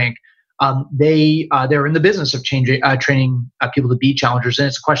Challenger Inc. They're in the business of training people to be challengers, and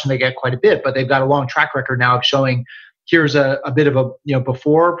it's a question they get quite a bit. But they've got a long track record now of showing, here's a bit of a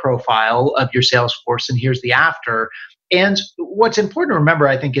before profile of your sales force, and here's the after. And what's important to remember,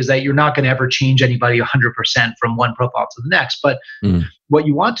 I think, is that you're not going to ever change anybody 100% from one profile to the next. But what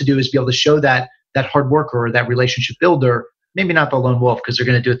you want to do is be able to show that hard worker or that relationship builder, maybe not the lone wolf, because they're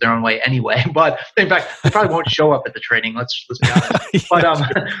going to do it their own way anyway. But in fact, they probably won't show up at the training. Let's be honest. But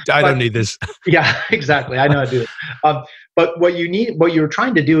I don't need this. Yeah, exactly. I know how to do it. But what you're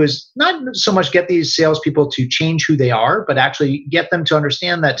trying to do is not so much get these salespeople to change who they are, but actually get them to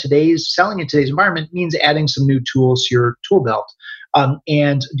understand that selling in today's environment means adding some new tools to your tool belt,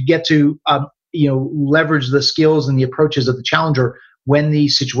 and get to leverage the skills and the approaches of the challenger when the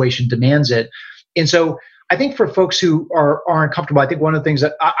situation demands it. And so I think for folks who aren't comfortable, I think one of the things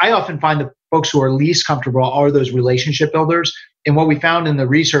that I often find the folks who are least comfortable are those relationship builders. And what we found in the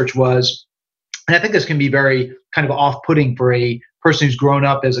research was, and I think this can be very kind of off-putting for a person who's grown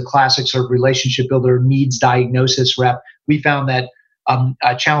up as a classic sort of relationship builder, needs diagnosis rep. We found that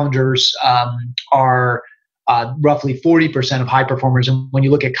challengers are roughly 40% of high performers. And when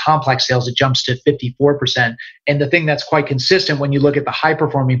you look at complex sales, it jumps to 54%. And the thing that's quite consistent when you look at the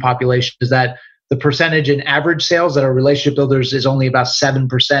high-performing population is that the percentage in average sales that are relationship builders is only about 7%.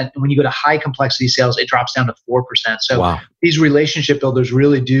 And when you go to high complexity sales, it drops down to 4%. So These relationship builders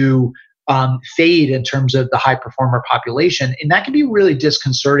really do fade in terms of the high performer population. And that can be really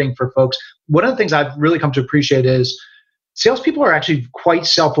disconcerting for folks. One of the things I've really come to appreciate is salespeople are actually quite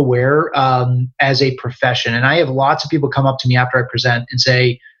self-aware as a profession. And I have lots of people come up to me after I present and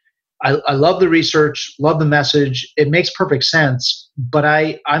say, I love the research, love the message. It makes perfect sense, but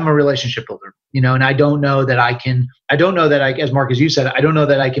I'm a relationship builder, and I don't know that as Mark, as you said, I don't know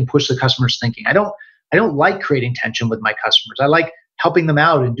that I can push the customer's thinking. I don't like creating tension with my customers. I like helping them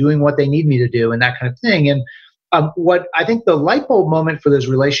out and doing what they need me to do and that kind of thing. And what I think the light bulb moment for those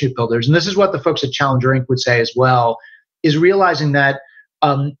relationship builders, and this is what the folks at Challenger Inc. would say as well, is realizing that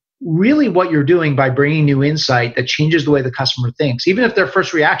really what you're doing by bringing new insight that changes the way the customer thinks, even if their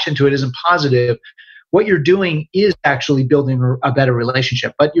first reaction to it isn't positive, what you're doing is actually building a better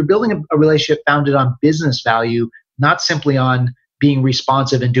relationship. But you're building a relationship founded on business value, not simply on being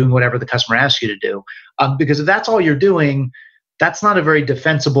responsive and doing whatever the customer asks you to do. Because if that's all you're doing, that's not a very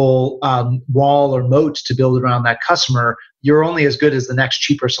defensible wall or moat to build around that customer. You're only as good as the next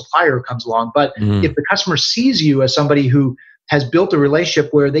cheaper supplier who comes along. But if the customer sees you as somebody who has built a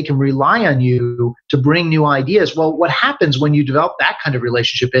relationship where they can rely on you to bring new ideas, well, what happens when you develop that kind of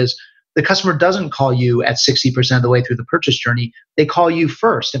relationship is the customer doesn't call you at 60% of the way through the purchase journey. They call you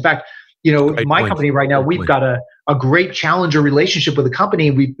first. In fact, my company right now, we've got a great Challenger relationship with a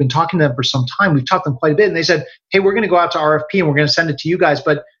company. We've been talking to them for some time. We've taught them quite a bit. And they said, hey, we're going to go out to RFP and we're going to send it to you guys.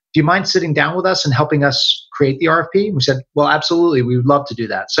 But do you mind sitting down with us and helping us create the RFP? And we said, well, absolutely. We would love to do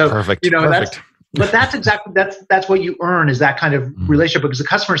that. So, perfect. That's what you earn, is that kind of relationship, because the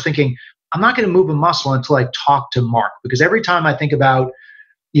customer's thinking, I'm not going to move a muscle until I talk to Mark. Because every time I think about,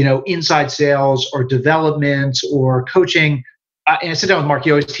 inside sales or development or coaching, and I sit down with Mark,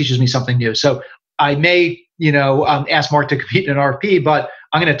 he always teaches me something new. So I may, ask Mark to compete in an RFP, but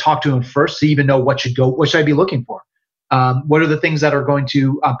I'm going to talk to him first to even know what should I be looking for? What are the things that are going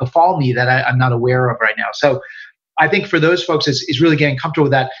to befall me that I'm not aware of right now? So I think for those folks is really getting comfortable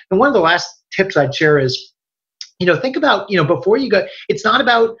with that. And one of the last tips I'd share is, think about, before you go, it's not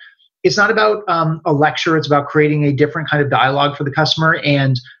about a lecture. It's about creating a different kind of dialogue for the customer.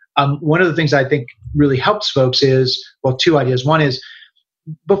 And one of the things I think really helps folks is, well, two ideas. One is,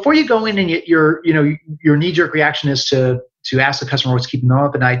 before you go in and your knee-jerk reaction is to ask the customer what's keeping them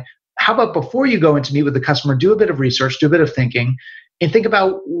up at night. How about before you go in to meet with the customer, do a bit of research, do a bit of thinking, and think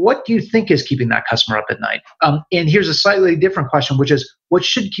about, what do you think is keeping that customer up at night? And here's a slightly different question, which is, what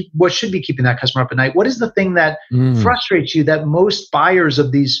should be keeping that customer up at night? What is the thing that frustrates you that most buyers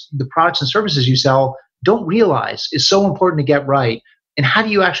of the products and services you sell don't realize is so important to get right? And how do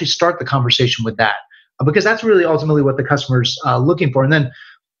you actually start the conversation with that? Because that's really ultimately what the customer's looking for. And then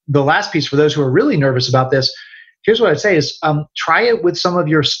the last piece, for those who are really nervous about this, here's what I'd say is, try it with some of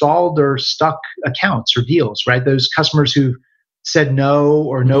your stalled or stuck accounts or deals, right? Those customers who said no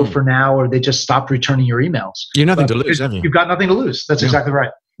or no for now, or they just stopped returning your emails. You're nothing to lose, have you? You've got nothing to lose. That's exactly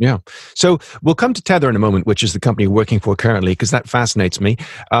right. Yeah. So we'll come to Tether in a moment, which is the company you're working for currently, because that fascinates me.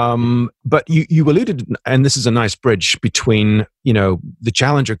 But you alluded, and this is a nice bridge between, the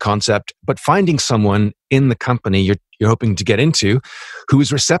Challenger concept, but finding someone in the company you're hoping to get into who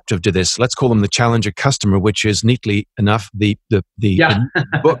is receptive to this. Let's call them the Challenger customer, which is neatly enough the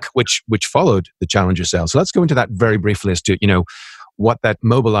book which followed the Challenger sale. So let's go into that very briefly as to, what that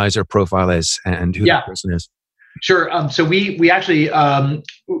mobilizer profile is and who that person is. Sure. So we actually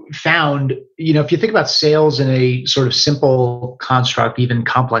found, if you think about sales in a sort of simple construct, even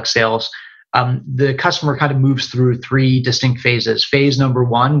complex sales, the customer kind of moves through three distinct phases. Phase number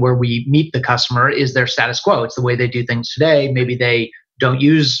one, where we meet the customer, is their status quo. It's the way they do things today. Maybe they don't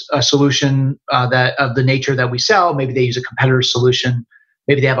use a solution that of the nature that we sell. Maybe they use a competitor's solution.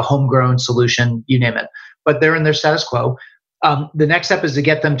 Maybe they have a homegrown solution, you name it. But they're in their status quo. The next step is to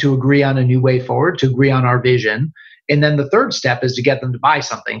get them to agree on a new way forward, to agree on our vision. And then the third step is to get them to buy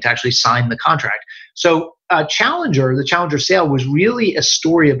something, to actually sign the contract. So the Challenger sale was really a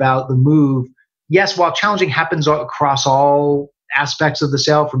story about the move. Yes, while challenging happens across all aspects of the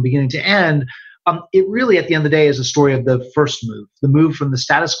sale from beginning to end, it really, at the end of the day, is a story of the first move, the move from the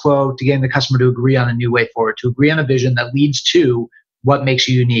status quo to getting the customer to agree on a new way forward, to agree on a vision that leads to what makes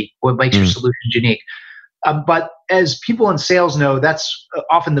you unique, what makes your solutions unique. But as people in sales know, that's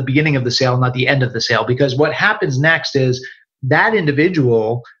often the beginning of the sale, not the end of the sale, because what happens next is that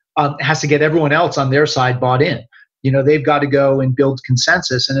individual has to get everyone else on their side bought in. They've got to go and build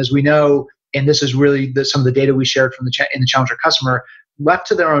consensus. And as we know, and this is really some of the data we shared from in the Challenger customer, left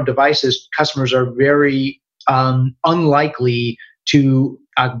to their own devices, customers are very unlikely to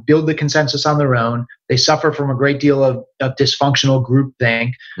build the consensus on their own. They suffer from a great deal of dysfunctional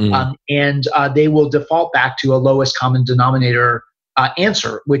groupthink, and they will default back to a lowest common denominator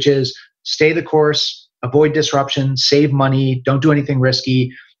answer, which is, stay the course, avoid disruption, save money, don't do anything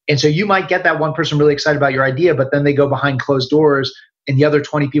risky. And so you might get that one person really excited about your idea, but then they go behind closed doors and the other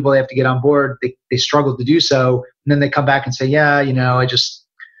 20 people they have to get on board, they struggle to do so. And then they come back and say, yeah,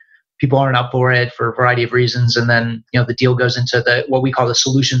 people aren't up for it for a variety of reasons. And then, the deal goes into what we call the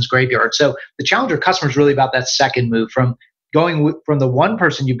solutions graveyard. So the challenger customer is really about that second move from going from the one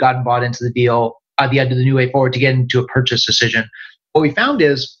person you've gotten bought into the deal, the end of the new way forward to get into a purchase decision. What we found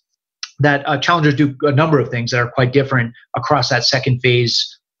is that challengers do a number of things that are quite different across that second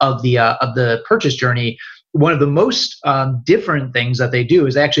phase of the purchase journey. One of the most different things that they do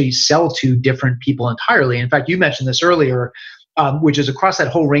is they actually sell to different people entirely. In fact, you mentioned this earlier, which is across that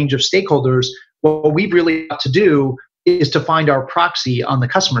whole range of stakeholders. What we've really got to do is to find our proxy on the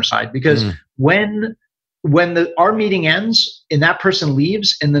customer side, because when our meeting ends and that person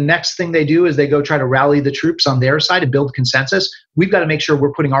leaves and the next thing they do is they go try to rally the troops on their side and build consensus, we've got to make sure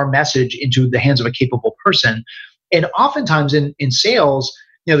we're putting our message into the hands of a capable person. And oftentimes in sales,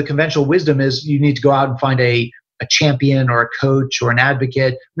 the conventional wisdom is you need to go out and find a champion or a coach or an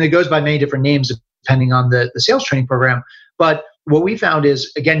advocate. And it goes by many different names depending on the sales training program. But what we found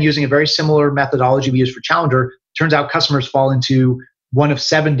is, again, using a very similar methodology we use for Challenger, turns out customers fall into one of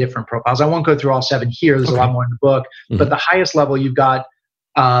 7 different profiles. I won't go through all 7 here. There's a lot more in the book. But the highest level, you've got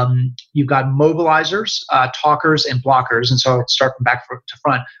mobilizers, talkers, and blockers. And so I'll start from back to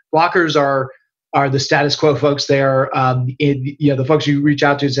front. Blockers are the status quo folks. They are the folks you reach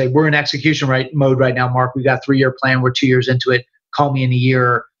out to and say, we're in execution mode right now, Mark. We've got a 3-year plan. We're 2 years into it. Call me in a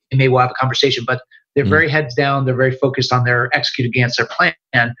year and maybe we'll have a conversation. But they're very heads down. They're very focused on their execute against their plan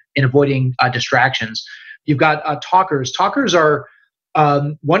and avoiding distractions. You've got talkers. Talkers are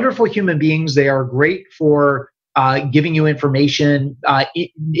wonderful human beings. They are great for giving you information,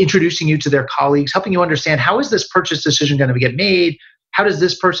 introducing you to their colleagues, helping you understand how is this purchase decision going to get made? How does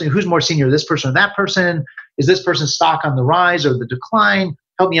this person, who's more senior, this person or that person? Is this person's stock on the rise or the decline?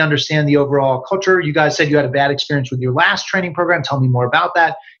 Help me understand the overall culture. You guys said you had a bad experience with your last training program. Tell me more about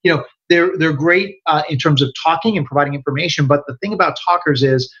that. They're great in terms of talking and providing information. But the thing about talkers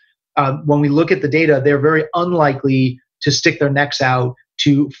is when we look at the data, they're very unlikely to stick their necks out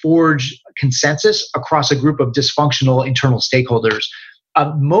to forge consensus across a group of dysfunctional internal stakeholders.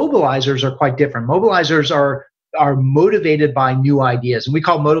 Mobilizers are quite different. Mobilizers are motivated by new ideas. And we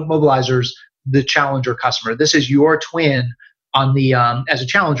call mobilizers the challenger customer. This is your twin on the as a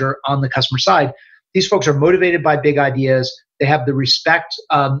challenger on the customer side. These folks are motivated by big ideas. They have the respect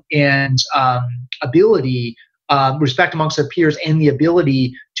and ability, respect amongst their peers, and the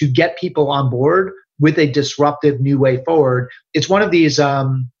ability to get people on board with a disruptive new way forward. It's one of these, there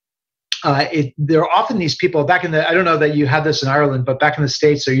are often these people back in I don't know that you had this in Ireland, but back in the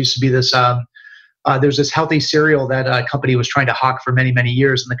States, there used to be this, there's this healthy cereal that a company was trying to hawk for many, many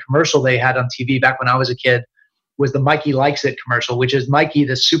years. And the commercial they had on TV back when I was a kid was the Mikey Likes It commercial, which is Mikey,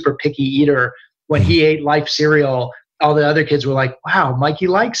 the super picky eater. When he ate Life cereal, all the other kids were like, wow, Mikey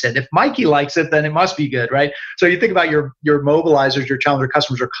likes it. If Mikey likes it, then it must be good, right? So you think about your mobilizers, your challenger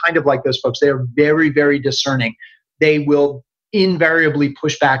customers are kind of like those folks. They are very, very discerning. They will invariably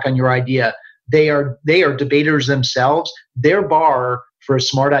push back on your idea. They are debaters themselves. Their bar for a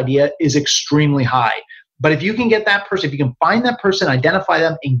smart idea is extremely high. But if you can get that person, if you can find that person, identify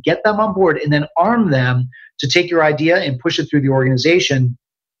them, and get them on board, and then arm them to take your idea and push it through the organization,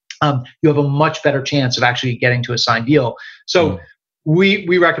 you have a much better chance of actually getting to a signed deal. So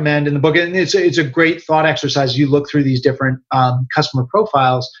we recommend in the book, and it's a great thought exercise. You look through these different customer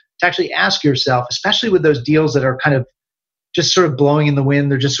profiles to actually ask yourself, especially with those deals that are kind of just sort of blowing in the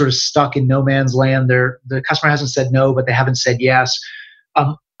wind. They're just sort of stuck in no man's land. The customer hasn't said no, but they haven't said yes.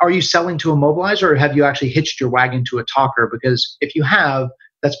 Are you selling to a mobilizer, or have you actually hitched your wagon to a talker? Because if you have,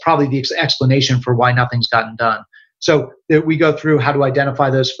 that's probably the explanation for why nothing's gotten done. So we go through how to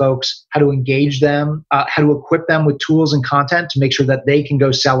identify those folks, how to engage them, how to equip them with tools and content to make sure that they can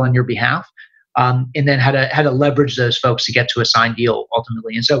go sell on your behalf, and then how to leverage those folks to get to a signed deal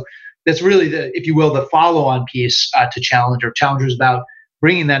ultimately. And so that's really if you will, the follow-on piece to Challenger. Challenger is about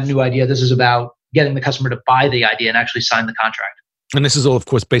bringing that new idea. This is about getting the customer to buy the idea and actually sign the contract. And this is all, of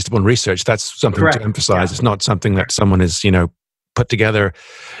course, based upon research. That's something Correct. To emphasize. Yeah. It's not something that someone is, put together.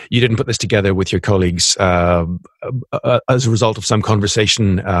 You didn't put this together with your colleagues as a result of some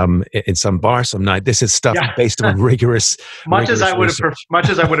conversation in some bar some night. This is stuff based on rigorous. Much as I would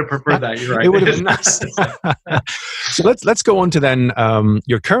have preferred that. You're right. It would have been nice. So let's go on to then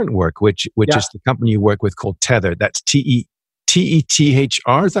your current work, which is the company you work with called Tether. That's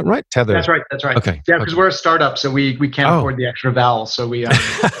TETHR. Is that right? Tether. That's right. That's right. Okay. Yeah, because we're a startup, so we can't afford the extra vowels. So we.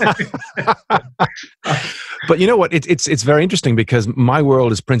 But you know what? It's very interesting because my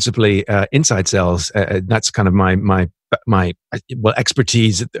world is principally inside sales. That's kind of my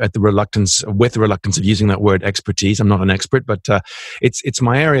expertise with the reluctance of using that word expertise. I'm not an expert, but it's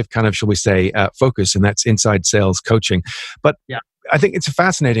my area of kind of, shall we say, focus, and that's inside sales coaching. But yeah, I think it's a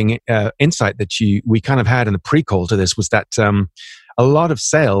fascinating insight that we kind of had in the pre-call to this, was that a lot of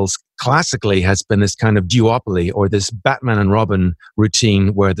sales classically has been this kind of duopoly, or this Batman and Robin routine,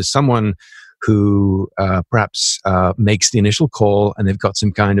 where there's someone who perhaps makes the initial call and they've got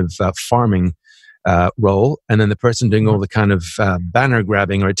some kind of farming role, and then the person doing all the kind of banner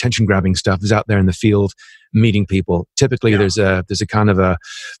grabbing or attention grabbing stuff is out there in the field meeting people. Typically, there's a kind of a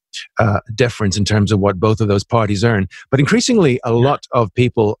difference in terms of what both of those parties earn. But increasingly, a lot of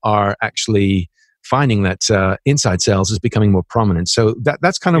people are actually finding that inside sales is becoming more prominent. So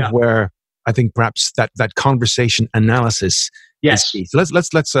that's kind of where I think perhaps that conversation analysis. Yes. So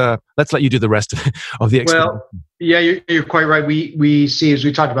let's let you do the rest of the explanation. Well, yeah, you're quite right. We see, as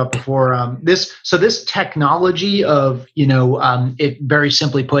we talked about before, this technology of, it very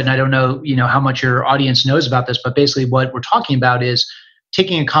simply put, and I don't know, how much your audience knows about this, but basically what we're talking about is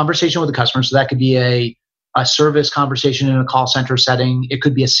taking a conversation with the customer. So that could be a service conversation in a call center setting. It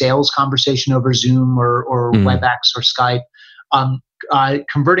could be a sales conversation over Zoom or WebEx or Skype.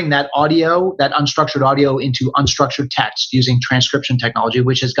 Converting that audio, that unstructured audio, into unstructured text using transcription technology,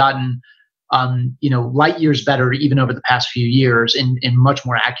 which has gotten, light years better even over the past few years, and much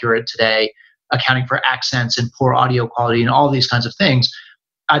more accurate today, accounting for accents and poor audio quality and all these kinds of things.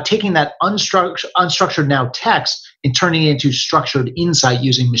 Taking that unstructured now text and turning it into structured insight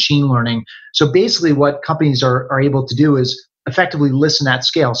using machine learning. So basically what companies are able to do is effectively listen at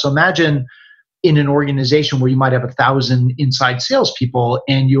scale. So imagine in an organization where you might have 1,000 inside salespeople,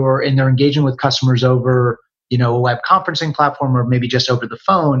 and they're engaging with customers over, a web conferencing platform, or maybe just over the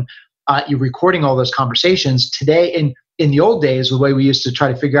phone. You're recording all those conversations. Today, in the old days, the way we used to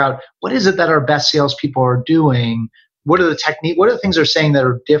try to figure out what is it that our best salespeople are doing, what are the things they're saying that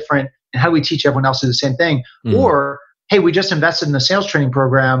are different, and how do we teach everyone else to do the same thing? Or, hey, we just invested in a sales training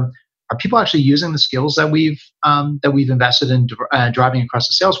program. Are people actually using the skills that we've invested in driving across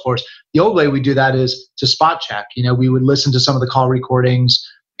the sales force? The old way we do that is to spot check. We would listen to some of the call recordings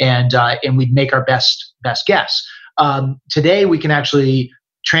and we'd make our best guess. Today we can actually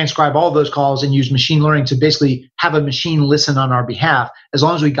transcribe all of those calls and use machine learning to basically have a machine listen on our behalf, as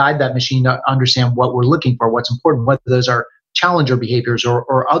long as we guide that machine to understand what we're looking for, what's important, whether those are challenger behaviors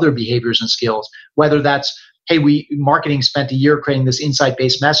or other behaviors and skills, whether that's, hey, marketing spent a year creating this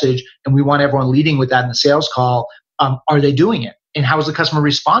insight-based message, and we want everyone leading with that in the sales call. Are they doing it? And how is the customer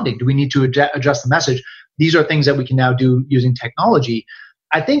responding? Do we need to adjust the message? These are things that we can now do using technology.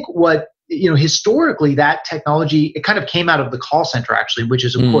 I think historically, that technology, it kind of came out of the call center, actually, which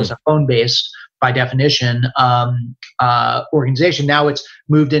is, of course, a phone-based, by definition, organization. Now it's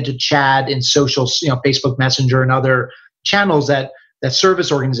moved into chat and social, Facebook Messenger and other channels that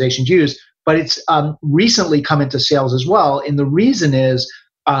service organizations use. But it's recently come into sales as well. And the reason is,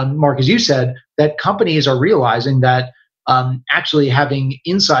 Mark, as you said, that companies are realizing that actually having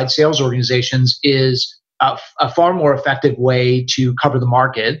inside sales organizations is a far more effective way to cover the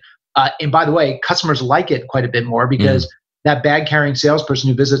market. And by the way, customers like it quite a bit more, because that bag-carrying salesperson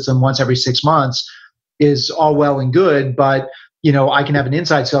who visits them once every 6 months is all well and good, but I can have an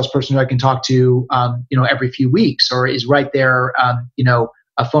inside salesperson who I can talk to every few weeks, or is right there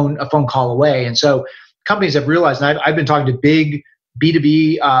a phone call away. And so companies have realized, and I've been talking to big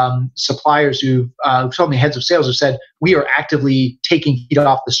B2B suppliers who've told me, heads of sales have said, we are actively taking feet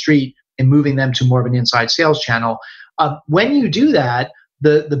off the street and moving them to more of an inside sales channel. When you do that,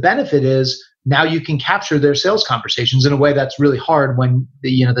 the benefit is now you can capture their sales conversations in a way that's really hard when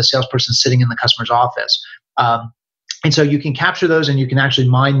the salesperson's sitting in the customer's office. And so you can capture those, and you can actually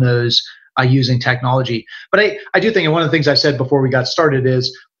mine those using technology. But I do think, and one of the things I said before we got started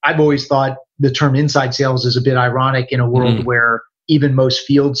is, I've always thought the term inside sales is a bit ironic in a world where even most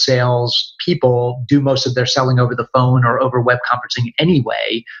field sales people do most of their selling over the phone or over web conferencing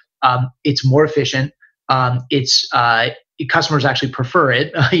anyway. It's more efficient. Customers actually prefer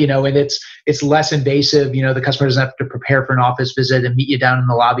it, and it's less invasive. The customer doesn't have to prepare for an office visit and meet you down in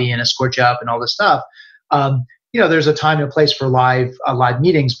the lobby and escort you up and all this stuff. There's a time and a place for live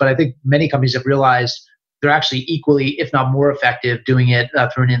meetings, but I think many companies have realized they're actually equally, if not more effective, doing it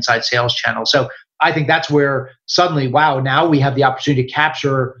through an inside sales channel. So I think that's where suddenly, wow, now we have the opportunity to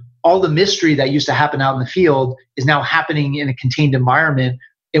capture all the mystery that used to happen out in the field is now happening in a contained environment,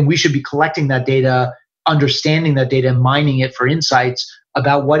 and we should be collecting that data understanding that data and mining it for insights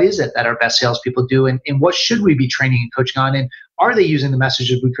about what is it that our best salespeople do, and what should we be training and coaching on, and are they using the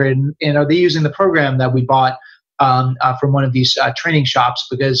messages we created, and are they using the program that we bought from one of these training shops,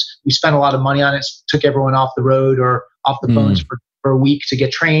 because we spent a lot of money on it, took everyone off the road or off the phones for a week to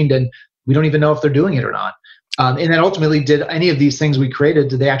get trained, and we don't even know if they're doing it or not. And then ultimately, did any of these things we created,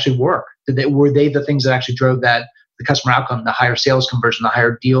 did they actually work? Were they the things that actually drove the customer outcome, the higher sales conversion, the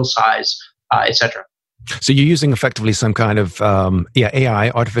higher deal size, et cetera? So you're using effectively some kind of AI,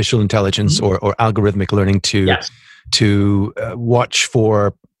 artificial intelligence, or algorithmic learning to watch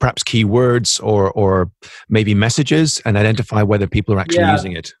for perhaps keywords or maybe messages and identify whether people are actually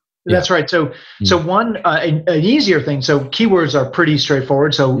using it. That's right. So one an easier thing. So keywords are pretty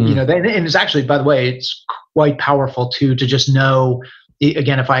straightforward. So and it's actually, by the way, it's quite powerful to just know.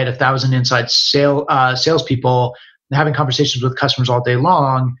 Again, if I had 1,000 inside salespeople having conversations with customers all day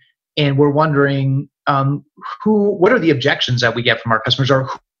long, and we're wondering what are the objections that we get from our customers, or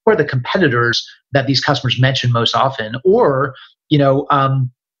who are the competitors that these customers mention most often, or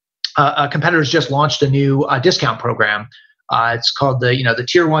competitors just launched a new discount program. It's called the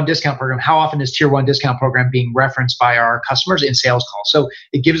Tier 1 discount program. How often is Tier 1 discount program being referenced by our customers in sales calls? So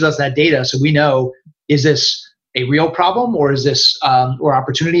it gives us that data, so we know, is this a real problem, or is this or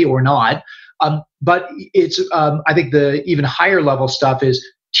opportunity or not? But it's I think the even higher level stuff is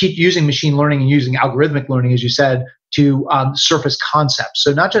using machine learning and using algorithmic learning, as you said, to surface concepts.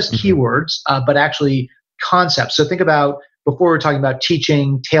 So not just keywords, but actually concepts. So think about, before we're talking about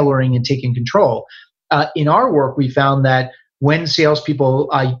teaching, tailoring, and taking control. In our work, we found that when salespeople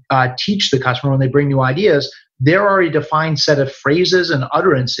teach the customer, when they bring new ideas, there are a defined set of phrases and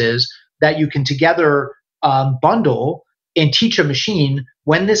utterances that you can together bundle and teach a machine.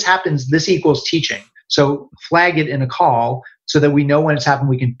 When this happens, this equals teaching. So flag it in a call so that we know when it's happened.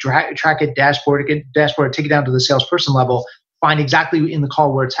 We can track it, dashboard it, take it down to the salesperson level, find exactly in the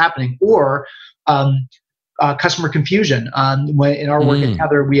call where it's happening. Or customer confusion. In our work at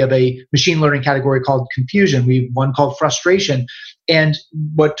Tether, we have a machine learning category called confusion. We have one called frustration. And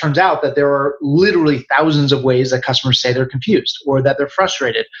what turns out that there are literally thousands of ways that customers say they're confused or that they're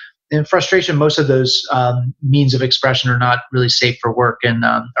frustrated. In frustration, most of those means of expression are not really safe for work and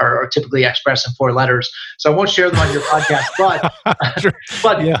are typically expressed in 4 letters. So I won't share them on your podcast.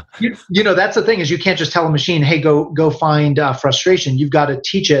 But yeah. That's the thing, is you can't just tell a machine, hey, go find frustration. You've got to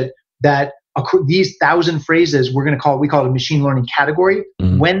teach it that these 1,000 phrases, we call it a machine learning category.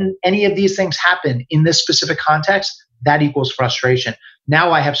 When any of these things happen in this specific context, that equals frustration.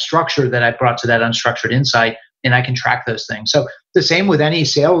 Now I have structure that I brought to that unstructured insight, and I can track those things. So the same with any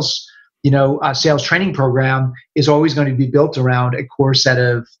sales, sales training program is always going to be built around a core set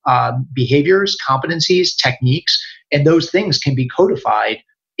of behaviors, competencies, techniques, and those things can be codified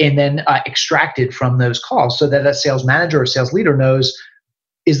and then extracted from those calls so that a sales manager or sales leader knows,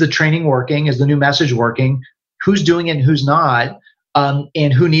 is the training working? Is the new message working? Who's doing it and who's not?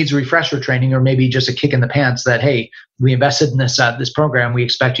 And who needs refresher training, or maybe just a kick in the pants that, hey, we invested in this program. We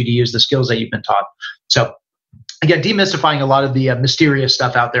expect you to use the skills that you've been taught. So again, demystifying a lot of the mysterious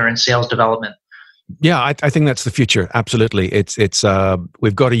stuff out there in sales development. Yeah, I think that's the future. Absolutely. It's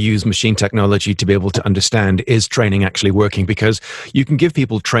we've got to use machine technology to be able to understand, is training actually working? Because you can give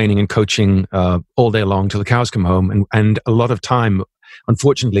people training and coaching all day long till the cows come home. And a lot of time,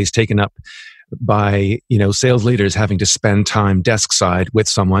 unfortunately, is taken up by sales leaders having to spend time desk side with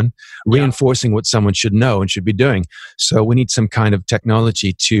someone, reinforcing what someone should know and should be doing. So we need some kind of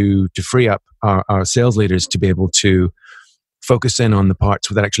technology to free up our sales leaders to be able to focus in on the parts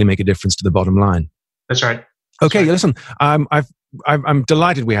that actually make a difference to the bottom line. That's right. Okay, listen, I'm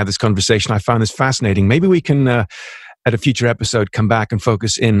delighted we had this conversation. I found this fascinating. Maybe we can at a future episode come back and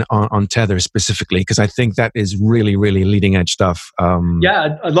focus in on Tether specifically, because I think that is really, really leading edge stuff.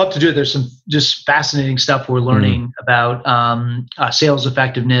 Yeah, I'd love to do it. There's some just fascinating stuff we're learning about sales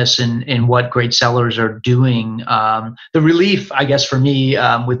effectiveness and what great sellers are doing. The relief, I guess, for me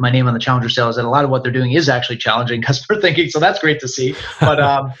with my name on the Challenger Sale is that a lot of what they're doing is actually challenging customer thinking. So that's great to see. But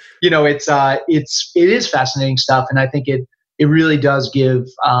it is fascinating stuff, and I think it really does give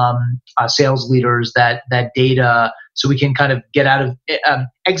sales leaders that data, so we can kind of get out of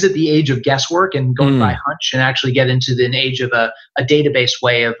exit the age of guesswork and going by hunch, and actually get into an age of a database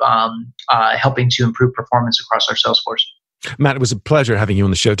way of helping to improve performance across our sales force. Matt, it was a pleasure having you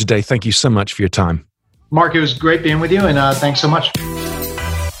on the show today. Thank you so much for your time. Mark, it was great being with you, and thanks so much.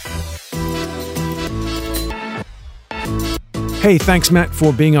 Hey, thanks, Matt,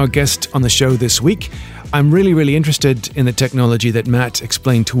 for being our guest on the show this week. I'm really, really interested in the technology that Matt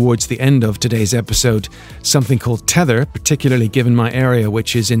explained towards the end of today's episode, something called Tether, particularly given my area,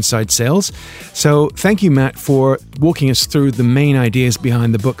 which is inside sales. So thank you, Matt, for walking us through the main ideas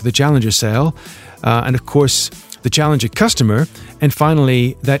behind the book, The Challenger Sale, and of course, the Challenger Customer, and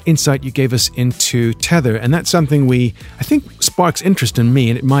finally, that insight you gave us into Tether. And that's something I think sparks interest in me,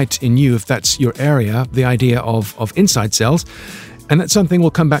 and it might in you if that's your area, the idea of inside sales. And that's something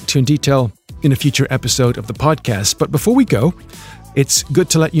we'll come back to in detail in a future episode of the podcast. But before we go, it's good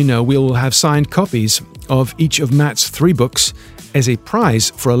to let you know we will have signed copies of each of Matt's 3 books as a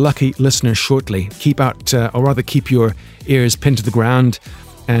prize for a lucky listener shortly. Keep your ears pinned to the ground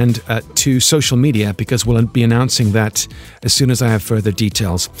and to social media, because we'll be announcing that as soon as I have further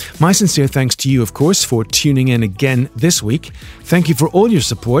details. My sincere thanks to you, of course, for tuning in again this week. Thank you for all your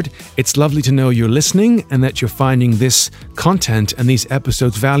support. It's lovely to know you're listening and that you're finding this content and these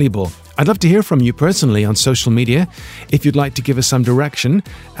episodes valuable. I'd love to hear from you personally on social media if you'd like to give us some direction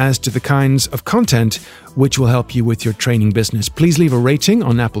as to the kinds of content which will help you with your training business. Please leave a rating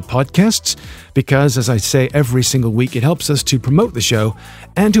on Apple Podcasts because, as I say every single week, it helps us to promote the show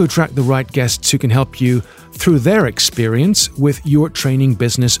and to attract the right guests who can help you through their experience with your training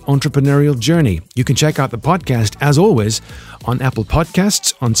business entrepreneurial journey. You can check out the podcast, as always, on Apple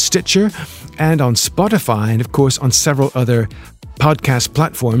Podcasts, on Stitcher, and on Spotify, and of course on several other podcast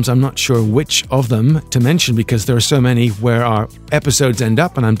platforms. I'm not sure which of them to mention because there are so many where our episodes end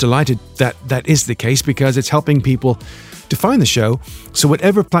up, and I'm delighted that that is the case because it's helping people to find the show. So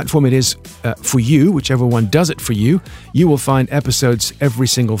whatever platform it is for you, whichever one does it for you, you will find episodes every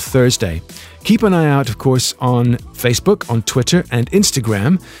single Thursday. Keep an eye out, of course, on Facebook, on Twitter, and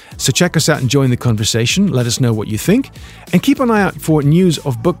Instagram. So check us out and join the conversation. Let us know what you think. And keep an eye out for news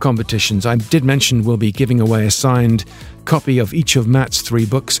of book competitions. I did mention we'll be giving away a signed copy of each of Matt's 3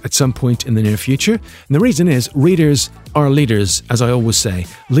 books at some point in the near future. And the reason is readers are leaders, as I always say.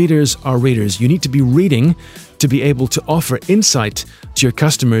 Leaders are readers. You need to be reading to be able to offer insight to your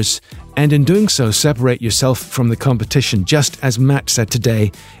customers, and in doing so, separate yourself from the competition, just as Matt said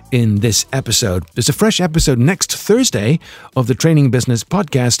today in this episode. There's a fresh episode next Thursday of the Training Business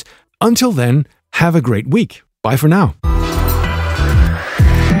Podcast. Until then, have a great week. Bye for now.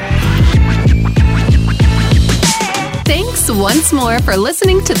 Thanks once more for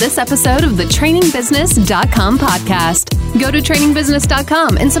listening to this episode of the trainingbusiness.com podcast. Go to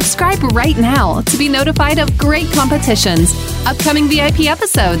trainingbusiness.com and subscribe right now to be notified of great competitions, upcoming VIP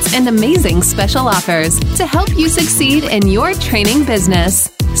episodes, and amazing special offers to help you succeed in your training business.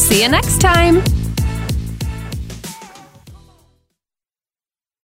 See you next time.